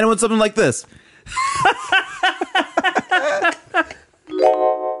 and it was something like this.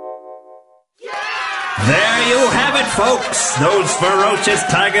 There you have it, folks. Those ferocious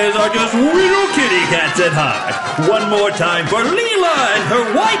tigers are just little kitty cats at heart. One more time for Leela and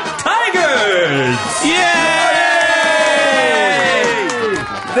her white tigers. Yay!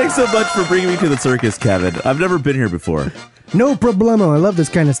 Thanks so much for bringing me to the circus, Kevin. I've never been here before. No problemo. I love this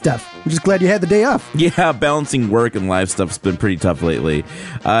kind of stuff. I'm just glad you had the day off. Yeah, balancing work and live stuff's been pretty tough lately.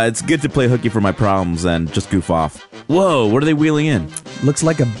 It's good to play hooky for my problems and just goof off. Whoa, what are they wheeling in? Looks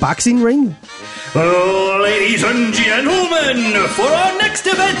like a boxing ring. Ladies and gentlemen, for our next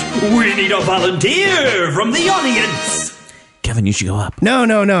event, we need a volunteer from the audience. Kevin, you should go up. No.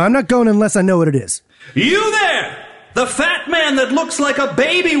 I'm not going unless I know what it is. You there! The fat man that looks like a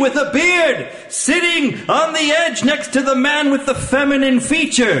baby with a beard, sitting on the edge next to the man with the feminine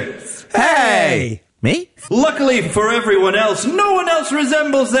features. Hey! Me? Luckily for everyone else, no one else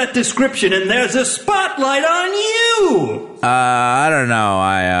resembles that description, and there's a spotlight on you! I don't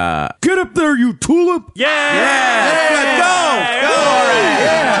know. Get up there, you tulip! Yeah! Go! Alright!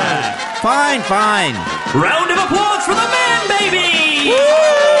 Yeah! Fine. Round of applause for the man, baby!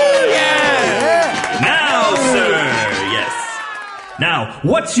 Yeah! Now, sir, yes. Now,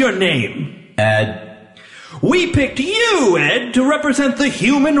 what's your name? Ed. We picked you, Ed, to represent the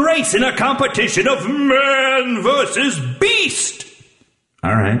human race in a competition of man versus beast.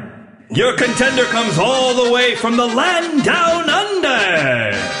 Alright. Your contender comes all the way from the land down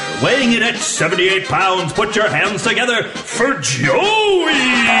under. Weighing in at 78 pounds, put your hands together for Joey.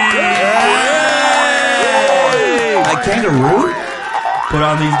 A kangaroo? Put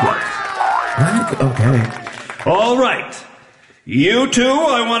on these gloves. Okay. All right. You two,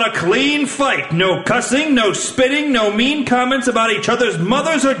 I want a clean fight. No cussing, no spitting, no mean comments about each other's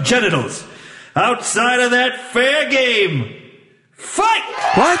mothers or genitals. Outside of that, fair game. Fight!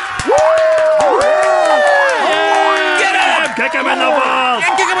 What? Get him! Kick him in the balls!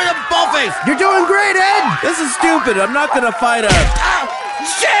 Kick him in the ball face! You're doing great, Ed! This is stupid. I'm not gonna fight a...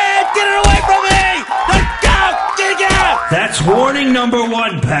 Shit! Get it away from me! Let go! Get out! That's warning number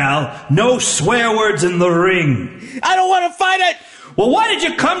one, pal. No swear words in the ring. I don't want to fight it! Well, why did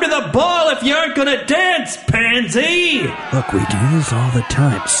you come to the ball if you aren't gonna dance, pansy? Look, we do this all the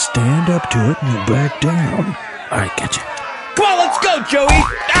time. Stand up to it and you back down. All right, gotcha. Come on, let's go, Joey! Oh,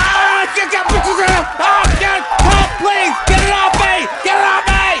 please! Get it off me! Get it off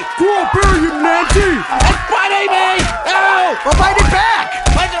me! Go up here, you Nancy! It's biting me! No! Well, bite it back!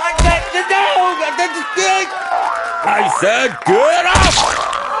 I said, get up!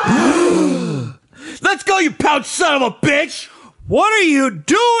 Let's go, you pouch son of a bitch! What are you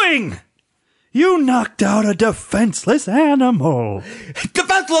doing? You knocked out a defenseless animal.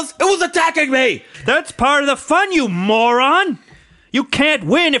 Defenseless! It was attacking me! That's part of the fun, you moron. You can't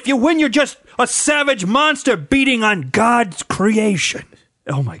win. If you win, you're just a savage monster beating on God's creation.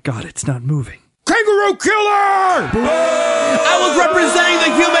 Oh my God, it's not moving. Kangaroo killer! I was representing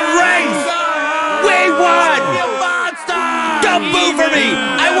the human race! We won! You monster! Don't boo for me!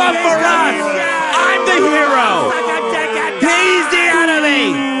 I want for us! I'm the hero! He's the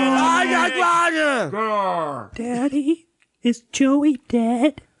enemy! Daddy, is Joey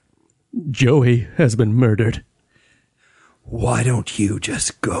dead? Joey has been murdered. Why don't you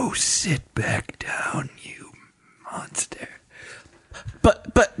just go sit back down, you monster?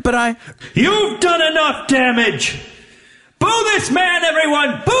 But I... You've done enough damage! Boo this man,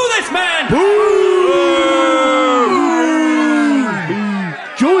 everyone! Boo this man!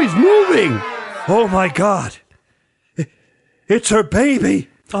 Joey's moving! Oh my God. It's her baby.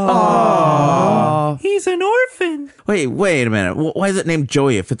 Aww. He's an orphan. Wait a minute. Why is it named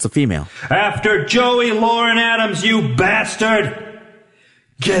Joey if it's a female? After Joey Lauren Adams, you bastard!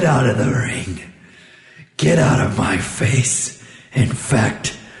 Get out of the ring. Get out of my face. In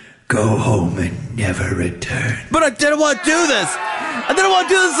fact, go home and never return. But I didn't want to do this! I didn't want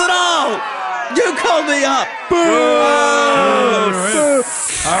to do this at all! You called me up!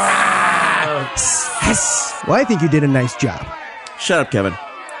 Well, I think you did a nice job. Shut up, Kevin.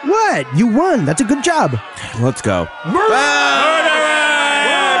 What? You won. That's a good job. Let's go.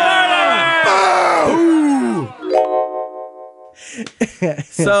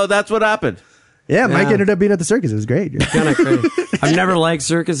 So that's what happened. Yeah, Mike ended up being at the circus. It was great. Kind of crazy. I've never liked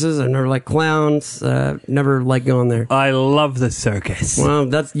circuses. I've never liked clowns. Never liked going there. I love the circus. Well,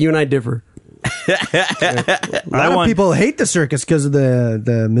 that's you and I differ. A lot of people hate the circus because of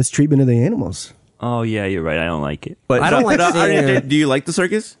the mistreatment of the animals. Oh yeah, you're right. I don't like it. But I don't like seeing do you like the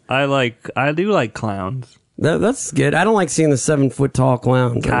circus? I do like clowns. That's good. I don't like seeing the 7-foot tall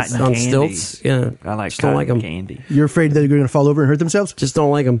clowns Cotton on candy. stilts. Yeah, I like just don't like them. candy. You're afraid that they're going to fall over and hurt themselves? Just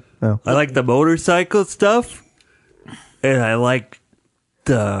don't like them. Oh. I like the motorcycle stuff, and I like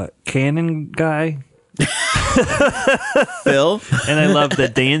the cannon guy, Phil? and I love the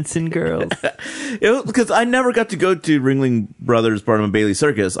dancing girls. Because I never got to go to Ringling Brothers Barnum and Bailey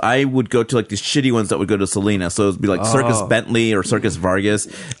Circus. I would go to like these shitty ones that would go to Salina. So it would be like Circus Bentley or Circus Vargas.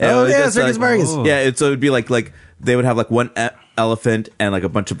 And Oh, it was yeah, just, Circus Vargas. Yeah, so it would be like they would have like one elephant and like a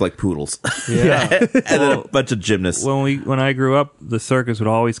bunch of like poodles. Yeah. and then a bunch of gymnasts. When I grew up, the circus would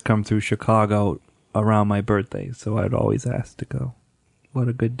always come through Chicago around my birthday, so I'd always ask to go. What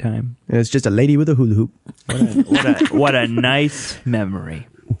a good time! And it's just a lady with a hula hoop. What a nice memory.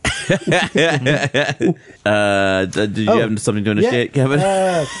 Did you have something to initiate, Kevin?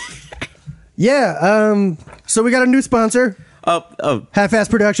 So we got a new sponsor, Half-Ass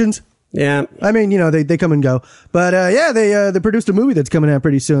Productions. Yeah, I mean, they come and go, but they produced a movie that's coming out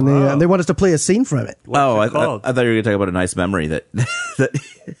pretty soon. They want us to play a scene from it. I called? thought you were going to talk about a nice memory that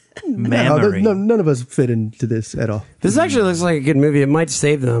Memory. No, none of us fit into this at all. this actually looks like a good movie. It might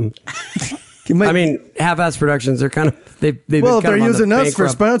save them. I mean, Half-Ass Productions. They're kind of they've been well, if kind they're of on the using us for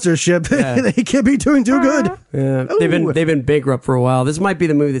bankrupt- sponsorship, Yeah. they can't be doing too good. Yeah, Ooh. they've been bankrupt for a while. This might be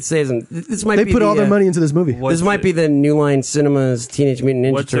the movie that saves them. This might They be put all their the, money into this movie. This might be the New Line Cinema's Teenage Mutant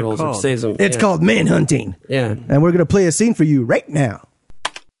Ninja What's it Turtles, which called? saves them. It's called Manhunting, Yeah. and we're going to play a scene for you right now.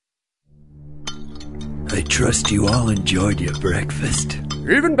 I trust you all enjoyed your breakfast.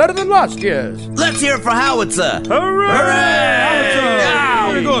 Even better than last year's. Let's hear it for Howitzer.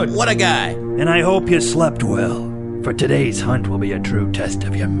 Hooray! Very good. What a guy. And I hope you slept well, for today's hunt will be a true test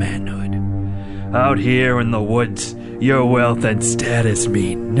of your manhood. Out here in the woods, your wealth and status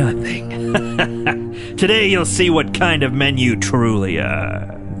mean nothing. Today you'll see what kind of men you truly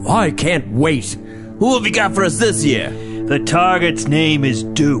are. I can't wait. Who have you got for us this year? The target's name is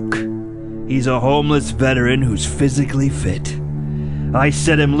Duke. He's a homeless veteran who's physically fit. I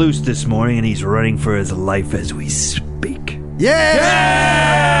set him loose this morning and he's running for his life as we speak.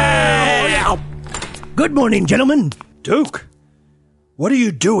 Yeah! Good morning, gentlemen. Duke, what are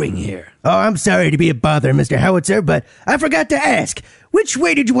you doing here? Oh, I'm sorry to be a bother, Mr. Howitzer, but I forgot to ask. Which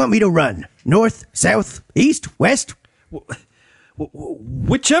way did you want me to run? North, south, east, west?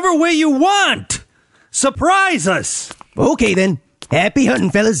 Whichever way you want. Surprise us. Okay, then. Happy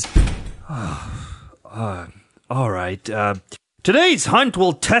hunting, fellas. All right. Today's hunt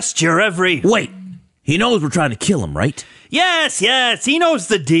will test your every... Wait. He knows we're trying to kill him, right? Yes, he knows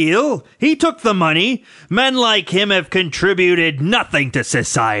the deal. He took the money. Men like him have contributed nothing to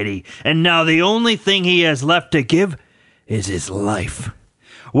society, and now the only thing he has left to give is his life.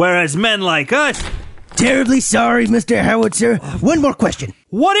 Whereas men like us... Terribly sorry, Mr. Howitzer. One more question.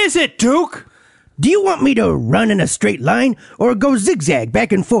 What is it, Duke? Do you want me to run in a straight line or go zigzag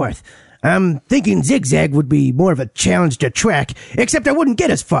back and forth? I'm thinking zigzag would be more of a challenge to track, except I wouldn't get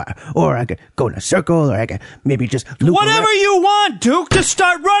as far. Or I could go in a circle, or I could maybe just loop Whatever around. you want, Duke, just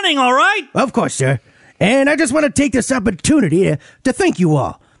start running, all right? Of course, sir. And I just want to take this opportunity to thank you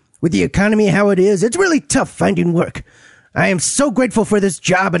all. With the economy how it is, it's really tough finding work. I am so grateful for this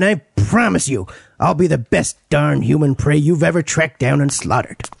job, and I promise you, I'll be the best darn human prey you've ever tracked down and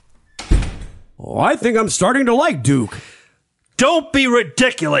slaughtered. Oh, I think I'm starting to like Duke. Don't be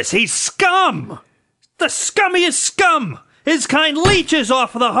ridiculous. He's scum. The scummiest scum. His kind leeches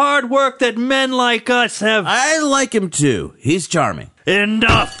off of the hard work that men like us have. I like him too. He's charming.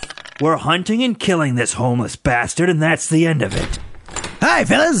 Enough. We're hunting and killing this homeless bastard, and that's the end of it. Hi,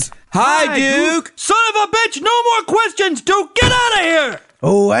 fellas. Hi, Duke. Son of a bitch, no more questions, Duke. Get out of here.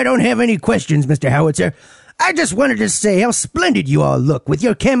 Oh, I don't have any questions, Mr. Howitzer. I just wanted to say how splendid you all look with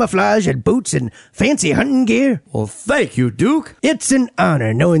your camouflage and boots and fancy hunting gear. Well, thank you, Duke. It's an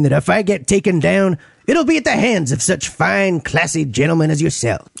honor knowing that if I get taken down, it'll be at the hands of such fine, classy gentlemen as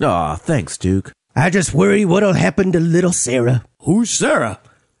yourself. Aw, thanks, Duke. I just worry what'll happen to little Sarah. Who's Sarah?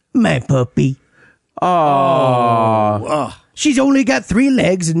 My puppy. Aw. She's only got 3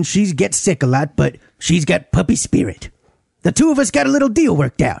 legs and she gets sick a lot, but she's got puppy spirit. The two of us got a little deal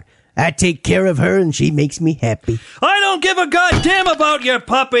worked out. I take care of her and she makes me happy. I don't give a goddamn about your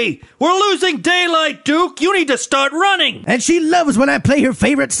puppy. We're losing daylight, Duke. You need to start running. And she loves when I play her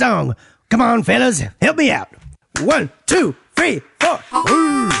favorite song. Come on, fellas, help me out. 1, 2, 3, 4. Stop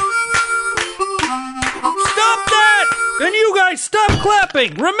that! And you guys stop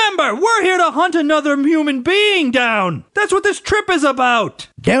clapping. Remember, we're here to hunt another human being down. That's what this trip is about.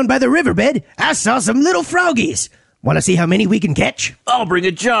 Down by the riverbed, I saw some little froggies. Want to see how many we can catch? I'll bring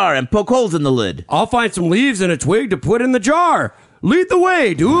a jar and poke holes in the lid. I'll find some leaves and a twig to put in the jar. Lead the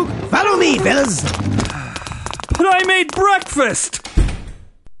way, Duke. Follow me, fellas. But I made breakfast.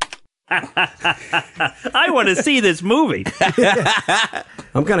 I want to see this movie.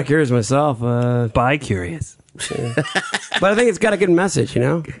 I'm kind of curious myself. Bye, curious. But I think it's got a good message, you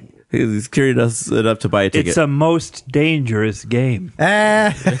know? He's curious enough to buy a ticket. It's a most dangerous game.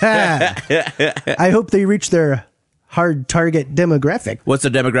 I hope they reach their hard target demographic. What's the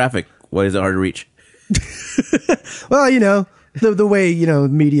demographic? Why is it hard to reach? Well, you know, the way, you know,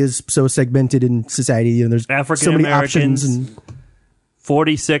 media is so segmented in society, you know, there's so many options and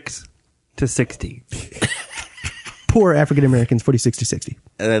 46 to 60. poor African Americans, 46 to 60.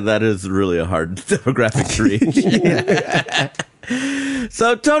 That is really a hard demographic to reach.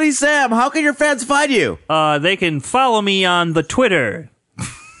 So, Tony Sam, how can your fans find you? They can follow me on the Twitter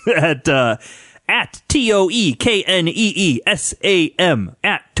at TOEKNEESAM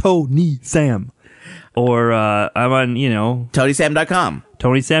at Tony Sam. Or I'm on, TonySam.com.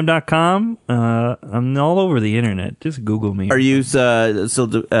 TonySam.com. I'm all over the internet. Just Google me. Are you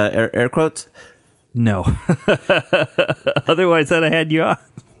still air quotes? No. Otherwise, I'd have had you on.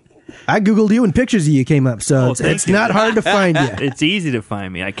 I Googled you and pictures of you came up, so it's not hard to find you. It's easy to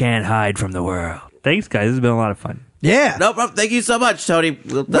find me. I can't hide from the world. Thanks, guys. This has been a lot of fun. Yeah. Nope. Thank you so much, Tony.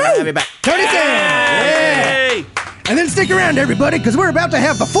 We'll have you back. Tony Sam! Hey! And then stick around, everybody, because we're about to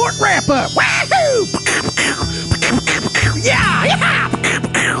have the fort wrap-up. Wahoo! Yeah! Yeah!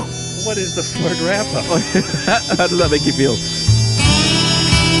 What is the Ford wrap-up? How does that make you feel?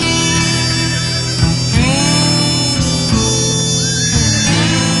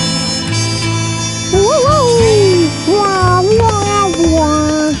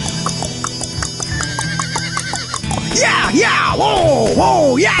 Yeah! Yeah! Whoa!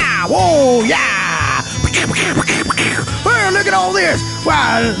 Whoa! Yeah! Whoa! Yeah! Well, look at all this.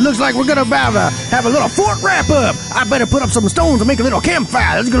 Wow, it looks like we're gonna have a little fort wrap-up. I better put up some stones and make a little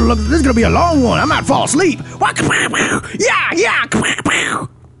campfire. This is gonna be a long one. I might fall asleep. Yeah! Yeah!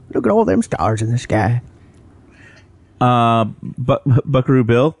 Look at all them stars in the sky. Buckaroo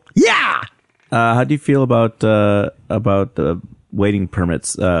Bill? Yeah! How do you feel about waiting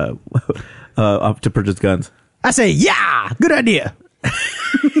permits up to purchase guns? I say, yeah! Good idea.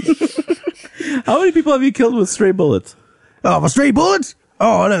 How many people have you killed with stray bullets? Oh, for stray bullets?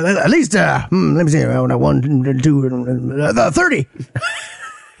 Oh, at least, let me see, 1, 2, 30.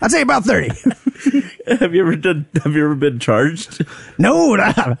 I'd say about 30. Have you ever been charged? No,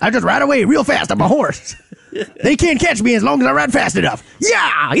 I just ride away real fast on my horse. They can't catch me as long as I ride fast enough.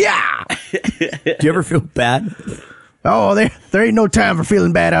 Yeah, yeah. Do you ever feel bad? Oh, there ain't no time for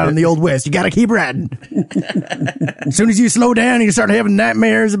feeling bad out in the Old West. You got to keep riding. As soon as you slow down, you start having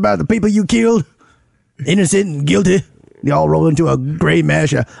nightmares about the people you killed, innocent and guilty. They all roll into a gray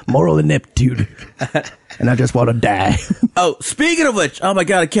mash of moral ineptitude. And I just want to die. Oh, speaking of which, oh my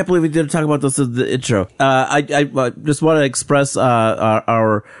God, I can't believe we didn't talk about this in the intro. I just want to express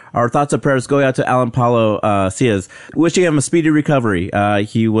our thoughts and prayers going out to Alan Paulo Ciaz, wishing him a speedy recovery.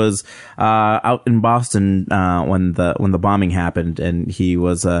 He was out in Boston when the bombing happened, and he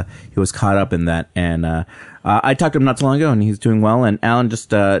was caught up in that. And I talked to him not too long ago, and he's doing well. And Alan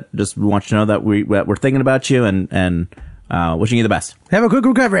just wants you to know that we're thinking about you and wishing you the best. Have a quick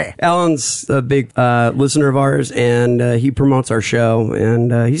recovery. Alan's a big listener of ours, and he promotes our show,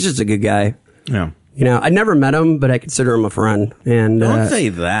 and he's just a good guy. Yeah. You know, I never met him, but I consider him a friend. And Don't say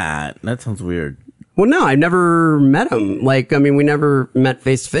that. That sounds weird. well, no, I never met him. Like, I mean, we never met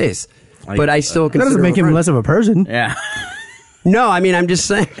face to face, but I still That consider doesn't make him a him friend. less of a person. Yeah. No, I mean, I'm just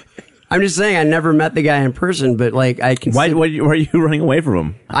saying I never met the guy in person, but like I can. Why are you running away from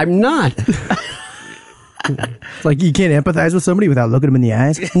him? I'm not. Like, you can't empathize with somebody without looking them in the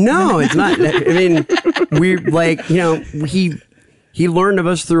eyes. No, it's not. I mean, we like, you know, he learned of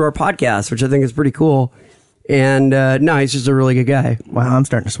us through our podcast, which I think is pretty cool. And no, he's just a really good guy. Wow, I'm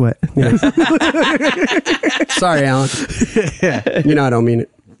starting to sweat. Sorry, Alan. You know I don't mean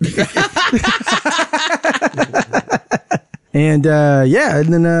it. And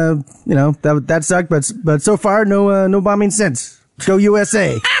and then you know, that sucked, but so far no bombing since. Go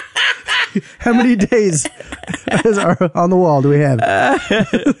USA. How many days are on the wall do we have?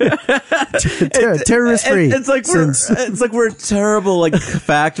 Terrorist free. It's like we're a terrible like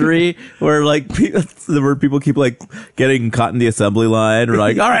factory where like where people keep like getting caught in the assembly line. Or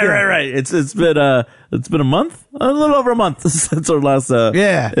like, all right. It's been a month, a little over a month since our last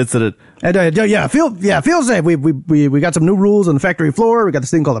incident. And feel safe. We got some new rules on the factory floor. We got this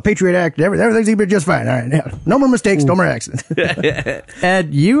thing called the Patriot Act. Everything's gonna be just fine. All right, yeah. No more mistakes, no more accidents.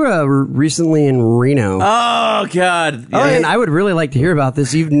 Ed, you were recently in Reno. Oh God! Yeah, and I would really like to hear about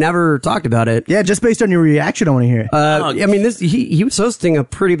this. You've never talked about it. Yeah, just based on your reaction, I want to hear it. I mean, he was hosting a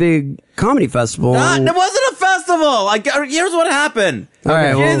pretty big comedy festival. It wasn't a festival. Here's what happened. All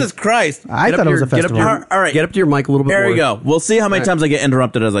right, Jesus Christ! I thought it was a festival. All right, get up to your mic a little bit There more. we go. We'll see how many times I get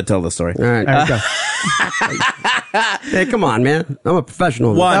interrupted as I tell this story. All right. All right, go. Hey, come on, man. I'm a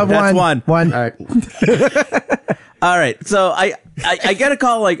professional. That's one. All right. All right. So I get a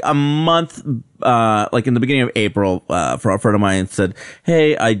call like a month, like in the beginning of April, from a friend of mine and said,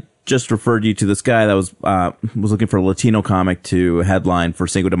 "Hey, I just referred you to this guy that was looking for a Latino comic to headline for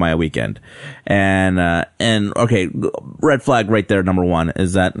Cinco de Mayo weekend." And okay, red flag right there. Number one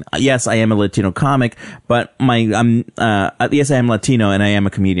is that yes, I am a Latino comic, but yes, I am Latino and I am a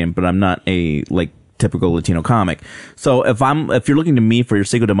comedian, but I'm not a like typical Latino comic. So if you're looking to me for your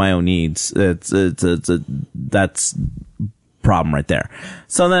Cinco de Mayo needs, that's problem right there.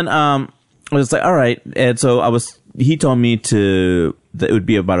 So then I was like, all right, and so he told me that it would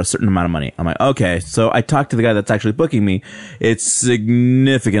be about a certain amount of money. I'm like, okay. So I talked to the guy that's actually booking me. It's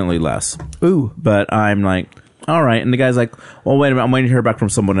significantly less. Ooh. But I'm like, all right. And the guy's like, well, wait a minute. I'm waiting to hear back from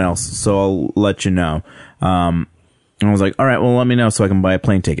someone else. So I'll let you know. And I was like, all right, well, let me know so I can buy a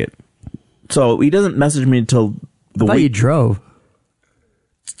plane ticket. So he doesn't message me until the I thought week. you drove.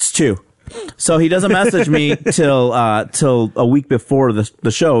 It's 2. So he doesn't message me till a week before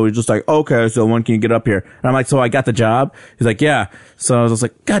the show. He's just like, okay, so when can you get up here? And I'm like, so I got the job? He's like, yeah. So I was just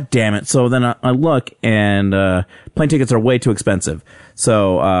like, God damn it. So then I look and, plane tickets are way too expensive.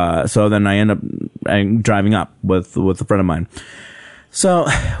 So then I end up driving up with a friend of mine. So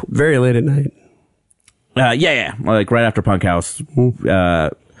Very late at night. yeah. Like right after Punk House.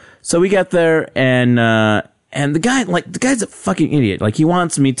 So we get there and the guy's a fucking idiot. Like, he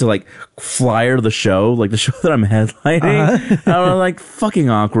wants me to, like, flyer the show, like the show that I'm headlining. I'm like, fucking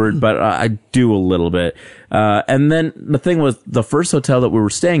awkward, but I do a little bit. And then the thing was, the first hotel that we were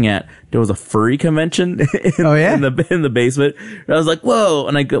staying at, there was a furry convention in the basement. And I was like, whoa.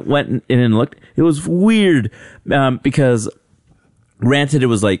 And I went in and looked. It was weird, because granted, it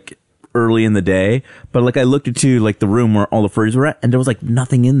was like early in the day, but like I looked into like the room where all the furries were at, and there was like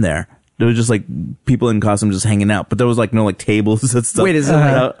nothing in there. There was just like people in costume just hanging out, but there was like no like tables and stuff. Wait, is it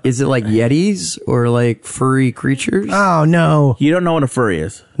like Yetis or like furry creatures? Oh, no. You don't know what a furry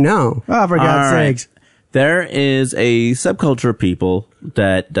is? No. Oh, for God's All right. sakes. There is a subculture of people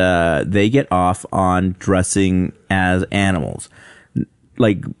that they get off on dressing as animals.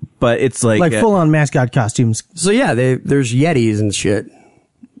 Like, but it's like full-on mascot costumes. So yeah, there's Yetis and shit.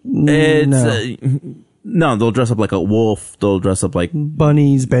 it's No. No, they'll dress up like a wolf. They'll dress up like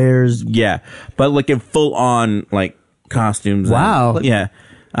bunnies, bears. Yeah, but like in full on like costumes. Wow. And, yeah.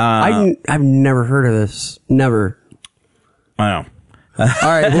 I've never heard of this. Never. I know. All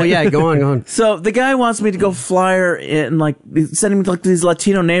right. Well, yeah. Go on. So the guy wants me to go flyer in, like, sending me to like these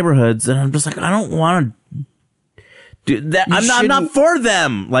Latino neighborhoods, and I'm just like, I don't want to do that. I'm not for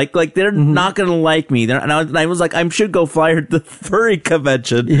them. Like they're not gonna like me. And I was like, I should go flyer at the furry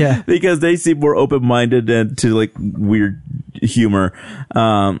convention, because they seem more open minded and to like weird humor.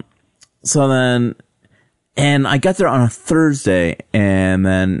 So then, and I got there on a Thursday, and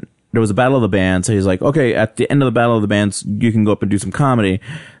then there was a battle of the bands. So he's like, okay, at the end of the battle of the bands, you can go up and do some comedy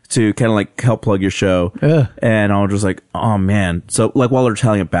to kind of like help plug your show. And I was just like, oh man. So like while they're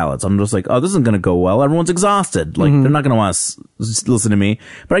telling it ballads, I'm just like, oh, this isn't going to go well. Everyone's exhausted. Like they're not going to want to listen to me,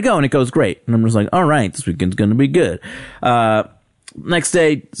 but I go and it goes great. And I'm just like, all right, this weekend's going to be good. Next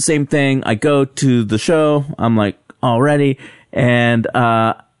day, same thing. I go to the show. I'm like, all ready. And,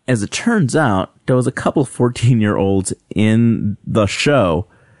 as it turns out, there was a couple of 14-year-olds in the show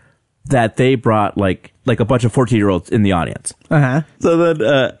that they brought like a bunch of 14-year-olds in the audience. So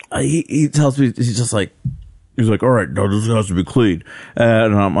then he tells me, he's like, all right, no, this has to be clean.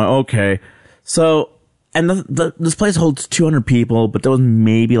 And I'm like, okay. So, and this place holds 200 people, but there was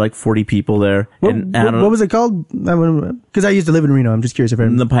maybe like 40 people there. What was it called? Because I used to live in Reno. I'm just curious if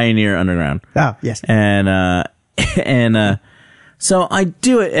the Pioneer Underground. Oh, yes. And so I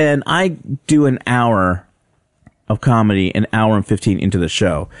do it, and I do an hour of comedy, an hour and 15 into the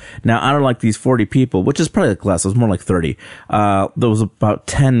show. Now, out of like these 40 people, which is probably like less, it was more like 30, there was about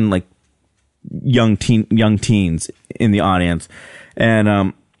 10 like young teens in the audience.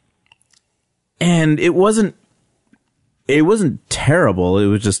 And it wasn't terrible. It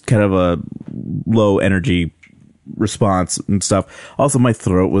was just kind of a low energy response and stuff. Also, my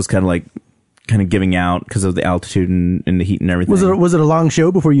throat was kind of giving out because of the altitude and the heat and everything. Was it a long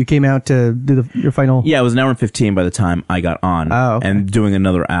show before you came out to do your final? Yeah, it was an hour and 15 by the time I got on. Oh, okay. And doing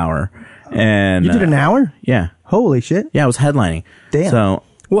another hour. And you did an hour? Yeah. Holy shit. Yeah, I was headlining. Damn. So,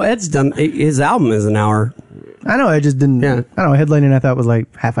 well, Ed's done, his album is an hour. I know, I just didn't, yeah. I don't know, headlining I thought was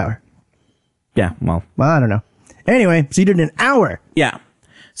like half hour. Yeah, well, I don't know. Anyway, so you did an hour. Yeah.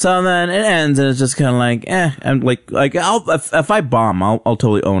 So then it ends, and it's just kind of like, and like if I bomb, I'll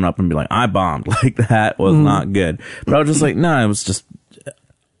totally own up and be like, I bombed. Like, that was not good. But I was just like, no, it was just,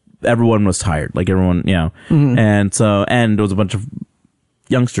 everyone was tired. Like, everyone, you know. And so, and there was a bunch of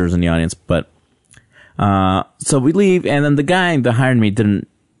youngsters in the audience, but, so we leave, and then the guy that hired me didn't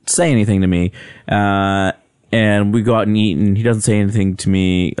say anything to me, and we go out and eat, and he doesn't say anything to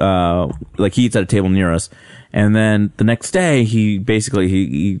me, like, he eats at a table near us. And then the next day, he basically,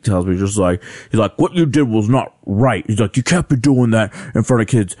 he tells me just like, he's like, what you did was not right. He's like, you can't be doing that in front of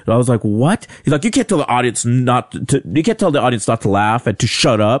kids. And I was like, what? He's like, you can't tell the audience not to laugh and to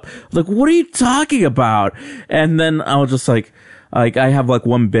shut up. I was like, what are you talking about? And then I was just like, I have like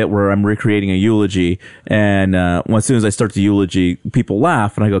one bit where I'm recreating a eulogy, and as soon as I start the eulogy, people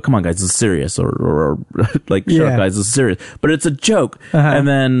laugh, and I go, come on guys, this is serious, or like, shut up guys, this is serious. But it's a joke. And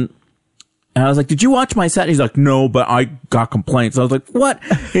then, and I was like, did you watch my set? And he's like, no, but I got complaints. I was like, what?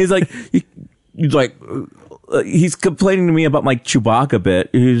 He's like, he's complaining to me about my Chewbacca bit.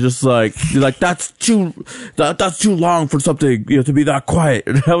 He's like, that's too long for something, you know, to be that quiet.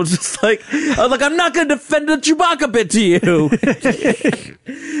 And I was like, I'm not going to defend the Chewbacca bit to you.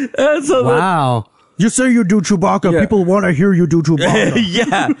 And so wow. You say you do Chewbacca. Yeah. People want to hear you do Chewbacca.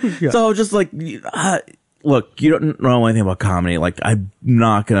 Yeah. So I was just like, look, you don't know anything about comedy. Like, I'm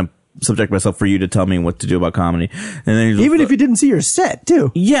not going to subject myself for you to tell me what to do about comedy. And then even if you didn't see your set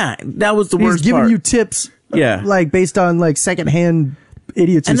too. Yeah, that was the worst part. He's giving you tips. Yeah. Like based on like secondhand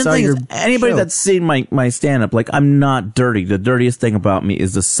idiots who and the saw thing your is, anybody show. that's seen my stand-up, like, I'm not dirty. The dirtiest thing about me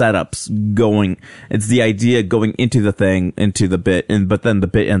is the setups going. It's the idea going into the thing, into the bit, but then the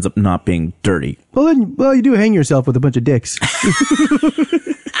bit ends up not being dirty. Well, you do hang yourself with a bunch of dicks.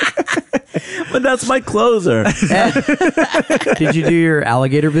 But that's my closer. Did you do your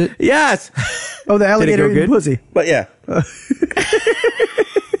alligator bit? Yes. Oh, the alligator Did it go eating good? pussy. But yeah.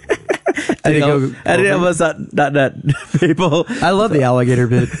 I didn't know us not people. I love the alligator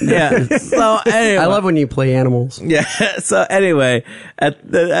bit. Yeah. So anyway. I love when you play animals. Yeah. So anyway,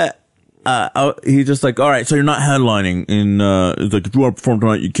 he's just like, all right, so you're not headlining in, it's like, if you want to perform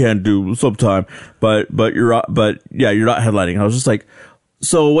tonight, you can do sometime, but you're not headlining. I was just like,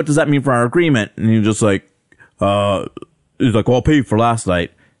 so what does that mean for our agreement? And he's just like, he's like, well, I'll pay you for last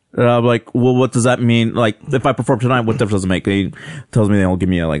night. And I'm like, well, what does that mean? Like, if I perform tonight, what difference does it make? He tells me they'll give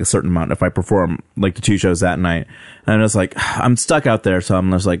me like a certain amount if I perform like the 2 shows that night. And I'm just like, I'm stuck out there. So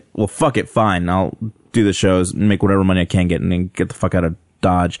I'm just like, well, fuck it. Fine. I'll do the shows and make whatever money I can get and then get the fuck out of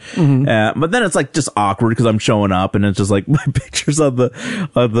Dodge. But then it's like just awkward because I'm showing up and it's just like my pictures on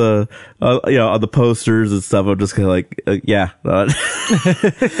the on the posters and stuff. I'm just kind of like,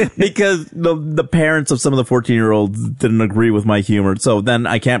 because the parents of some of the 14-year-olds didn't agree with my humor. So then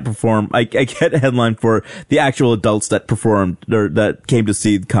I can't perform. I get a headline for the actual adults that performed or that came to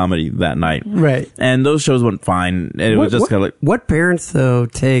see comedy that night. Right. And those shows went fine. And it was just kind of like, what parents though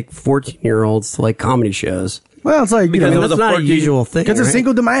take 14-year-olds to like comedy shows? Well, it's like, Because it was that's a not a 14 usual thing. it's a right?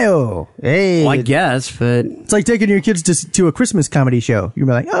 Cinco de Mayo. Hey. Well, I guess, but It's like taking your kids to a Christmas comedy show. You're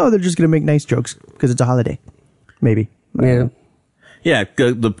like, oh, they're just going to make nice jokes because it's a holiday. Maybe. yeah. yeah,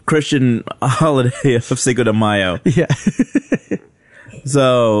 the Christian holiday of Cinco de Mayo. Yeah.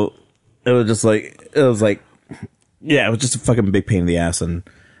 So it was just like, it was just a fucking big pain in the ass. And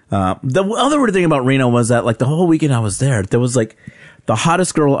the other weird thing about Reno was that like the whole weekend I was there was like the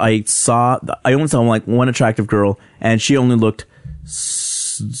hottest girl I saw. I only saw like one attractive girl, and she only looked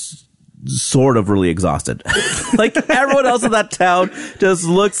sort of really exhausted. Like everyone else in that town just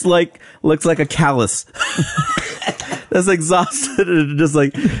looks like a callus. That's exhausted and just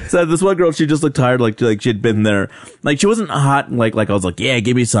like, so this one girl, she just looked tired, like she'd been there. Like she wasn't hot, like I was like, yeah,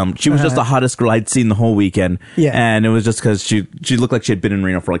 give me some. She was just the hottest girl I'd seen the whole weekend. Yeah. And it was just because she looked like she had been in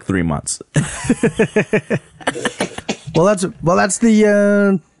Reno for like 3 months. Well, that's the,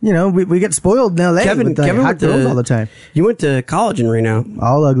 we get spoiled in LA with the hot girls all the time. You went to college in Reno.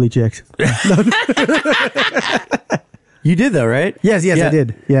 All ugly chicks. You did though, right? Yes, I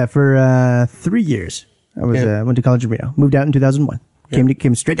did. Yeah, for 3 years. I was went to college in Reno. Moved out in 2001.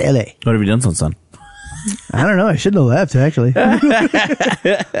 Came straight to LA. What have you done since then? I don't know. I shouldn't have left, actually.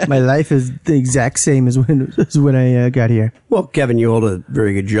 My life is the exact same as when I got here. Well, Kevin, you hold a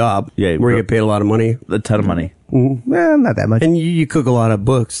very good job. Yeah, where you get paid a lot of money. A ton of money. Well, not that much. And you cook a lot of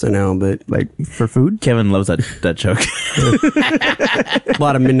books now, but Like, for food? Kevin loves that joke. a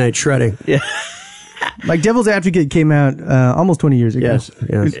lot of midnight shredding. Yeah. Like, Devil's Advocate came out almost 20 years ago. Yes.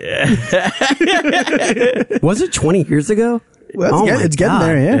 Was it 20 years ago? Well, it's getting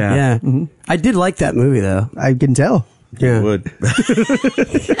there, yeah. Yeah. I did like that movie, though. I can tell. Yeah. Would.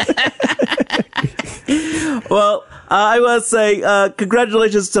 Well, I want to say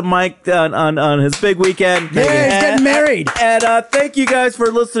congratulations to Mike on his big weekend. Yeah, he's getting married. And thank you guys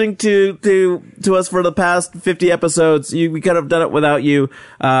for listening to us for the past 50 episodes. We could have done it without you.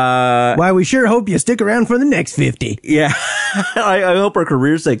 Why, we sure hope you stick around for the next 50. Yeah. I hope our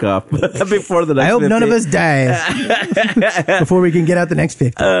careers take off before the next 50. I hope none of us die before we can get out the next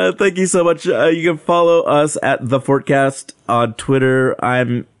 50. Thank you so much. You can follow us at The Fortcast on Twitter.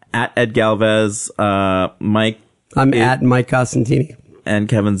 I'm at Ed Galvez. Mike. I'm at Mike Costantini. And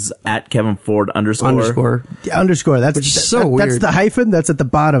Kevin's at Kevin Ford Underscore. Yeah, underscore. That's Which is so weird. That's the hyphen. That's at the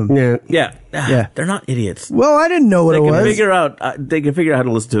bottom. Yeah. Yeah. Yeah. They're not idiots. Well, I didn't know what it was. They can figure out how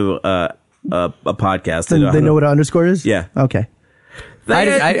to listen to a podcast. They know what an underscore is? Yeah. Okay.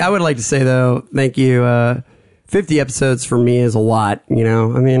 I would like to say, though, thank you. 50 episodes for me is a lot, I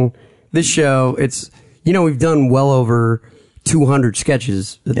mean, this show, it's, we've done well over 200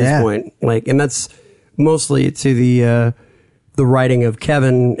 sketches at this point. Like, and that's mostly to the writing of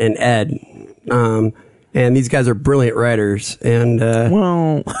Kevin and Ed. And these guys are brilliant writers. And,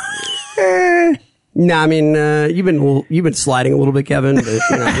 well, no, I mean, you've been sliding a little bit, Kevin, but,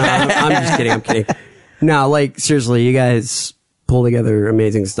 I'm just kidding. I'm kidding. No, like, seriously, you guys pull together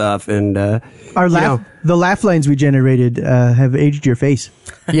amazing stuff. And, the laugh lines we generated, have aged your face.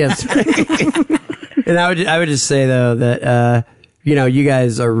 Yes. And I would just say though that you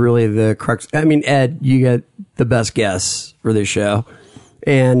guys are really the crux. I mean, Ed, you get the best guests for this show,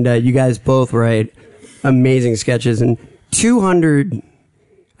 and you guys both write amazing sketches. And 200,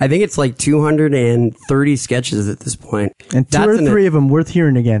 I think it's like 230 sketches at this point, and two or three of them worth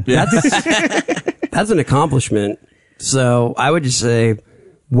hearing again. That's an accomplishment. So I would just say,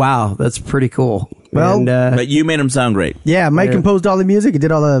 wow, that's pretty cool. Well, but you made them sound great. Yeah, Mike composed all the music. He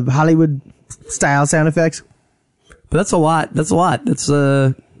did all the Hollywood style sound effects. But that's a lot. That's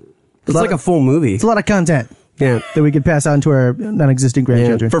like a full movie. It's a lot of content. Yeah. That we could pass on to our non-existent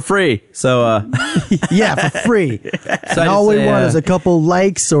grandchildren. For free. So, yeah, for free. So all we want is a couple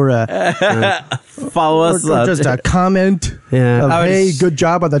likes or follow us. Or just a comment. Yeah. Of, hey, good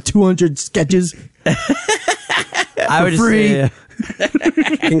job on the 200 sketches. I would free. just say,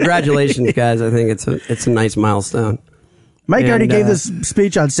 congratulations, guys. I think it's a nice milestone. Mike already gave this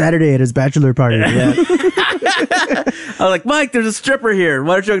speech on Saturday at his bachelor party. Yeah. I was like, Mike, there's a stripper here.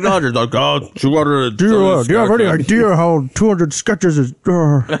 Why don't you acknowledge it? Like, oh, 200. Do you have any idea how 200 sketches is?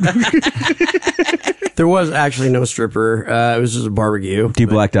 There was actually no stripper. It was just a barbecue. You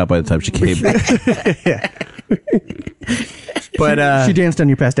blacked out by the time she came. But She danced on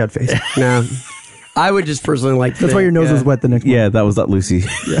your passed out face. no, I would just personally like. To That's why your nose was wet the next morning. Yeah, that was not Lucy.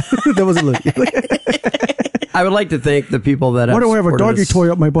 That wasn't Lucy. I would like to thank the people that. Why do I have a doggy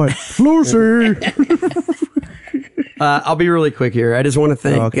toy up my butt? Lucy! I'll be really quick here. I just want to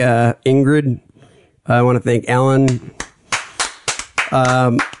thank Ingrid. I want to thank Alan.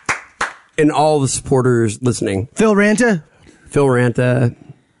 And all the supporters listening. Phil Ranta,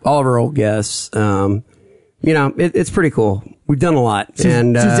 all of our old guests. It's pretty cool. We've done a lot.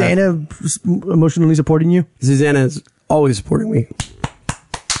 And Susanna emotionally supporting you. Susanna's always supporting me.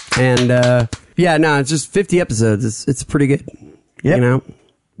 And it's just 50 episodes. It's pretty good. Yep.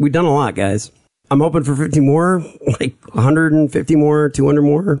 We've done a lot, guys. I'm hoping for 50 more, like 150 more, 200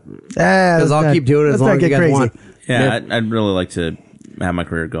 more. Because I'll keep doing it as long as you guys want. Yeah, I'd really like to have my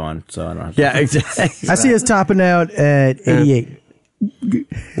career go on, so I don't have to. Yeah, exactly. I see us topping out at 88.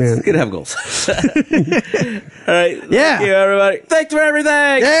 It's good to have goals. All right. Yeah. Thank you, everybody. Thanks for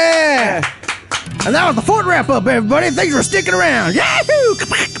everything. Yeah. And that was the Fort wrap up, everybody. Thanks for sticking around. Yahoo!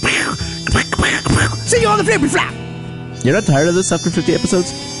 See you on the flippy flop. You're not tired of this after 50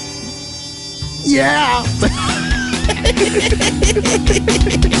 episodes? Yeah.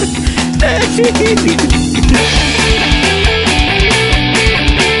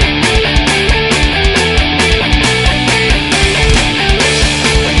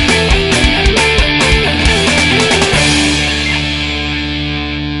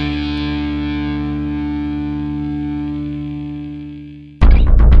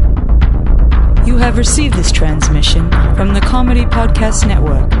 You have received this transmission from the Comedy Podcast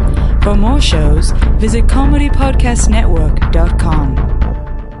Network. For more shows, visit comedypodcastnetwork.com.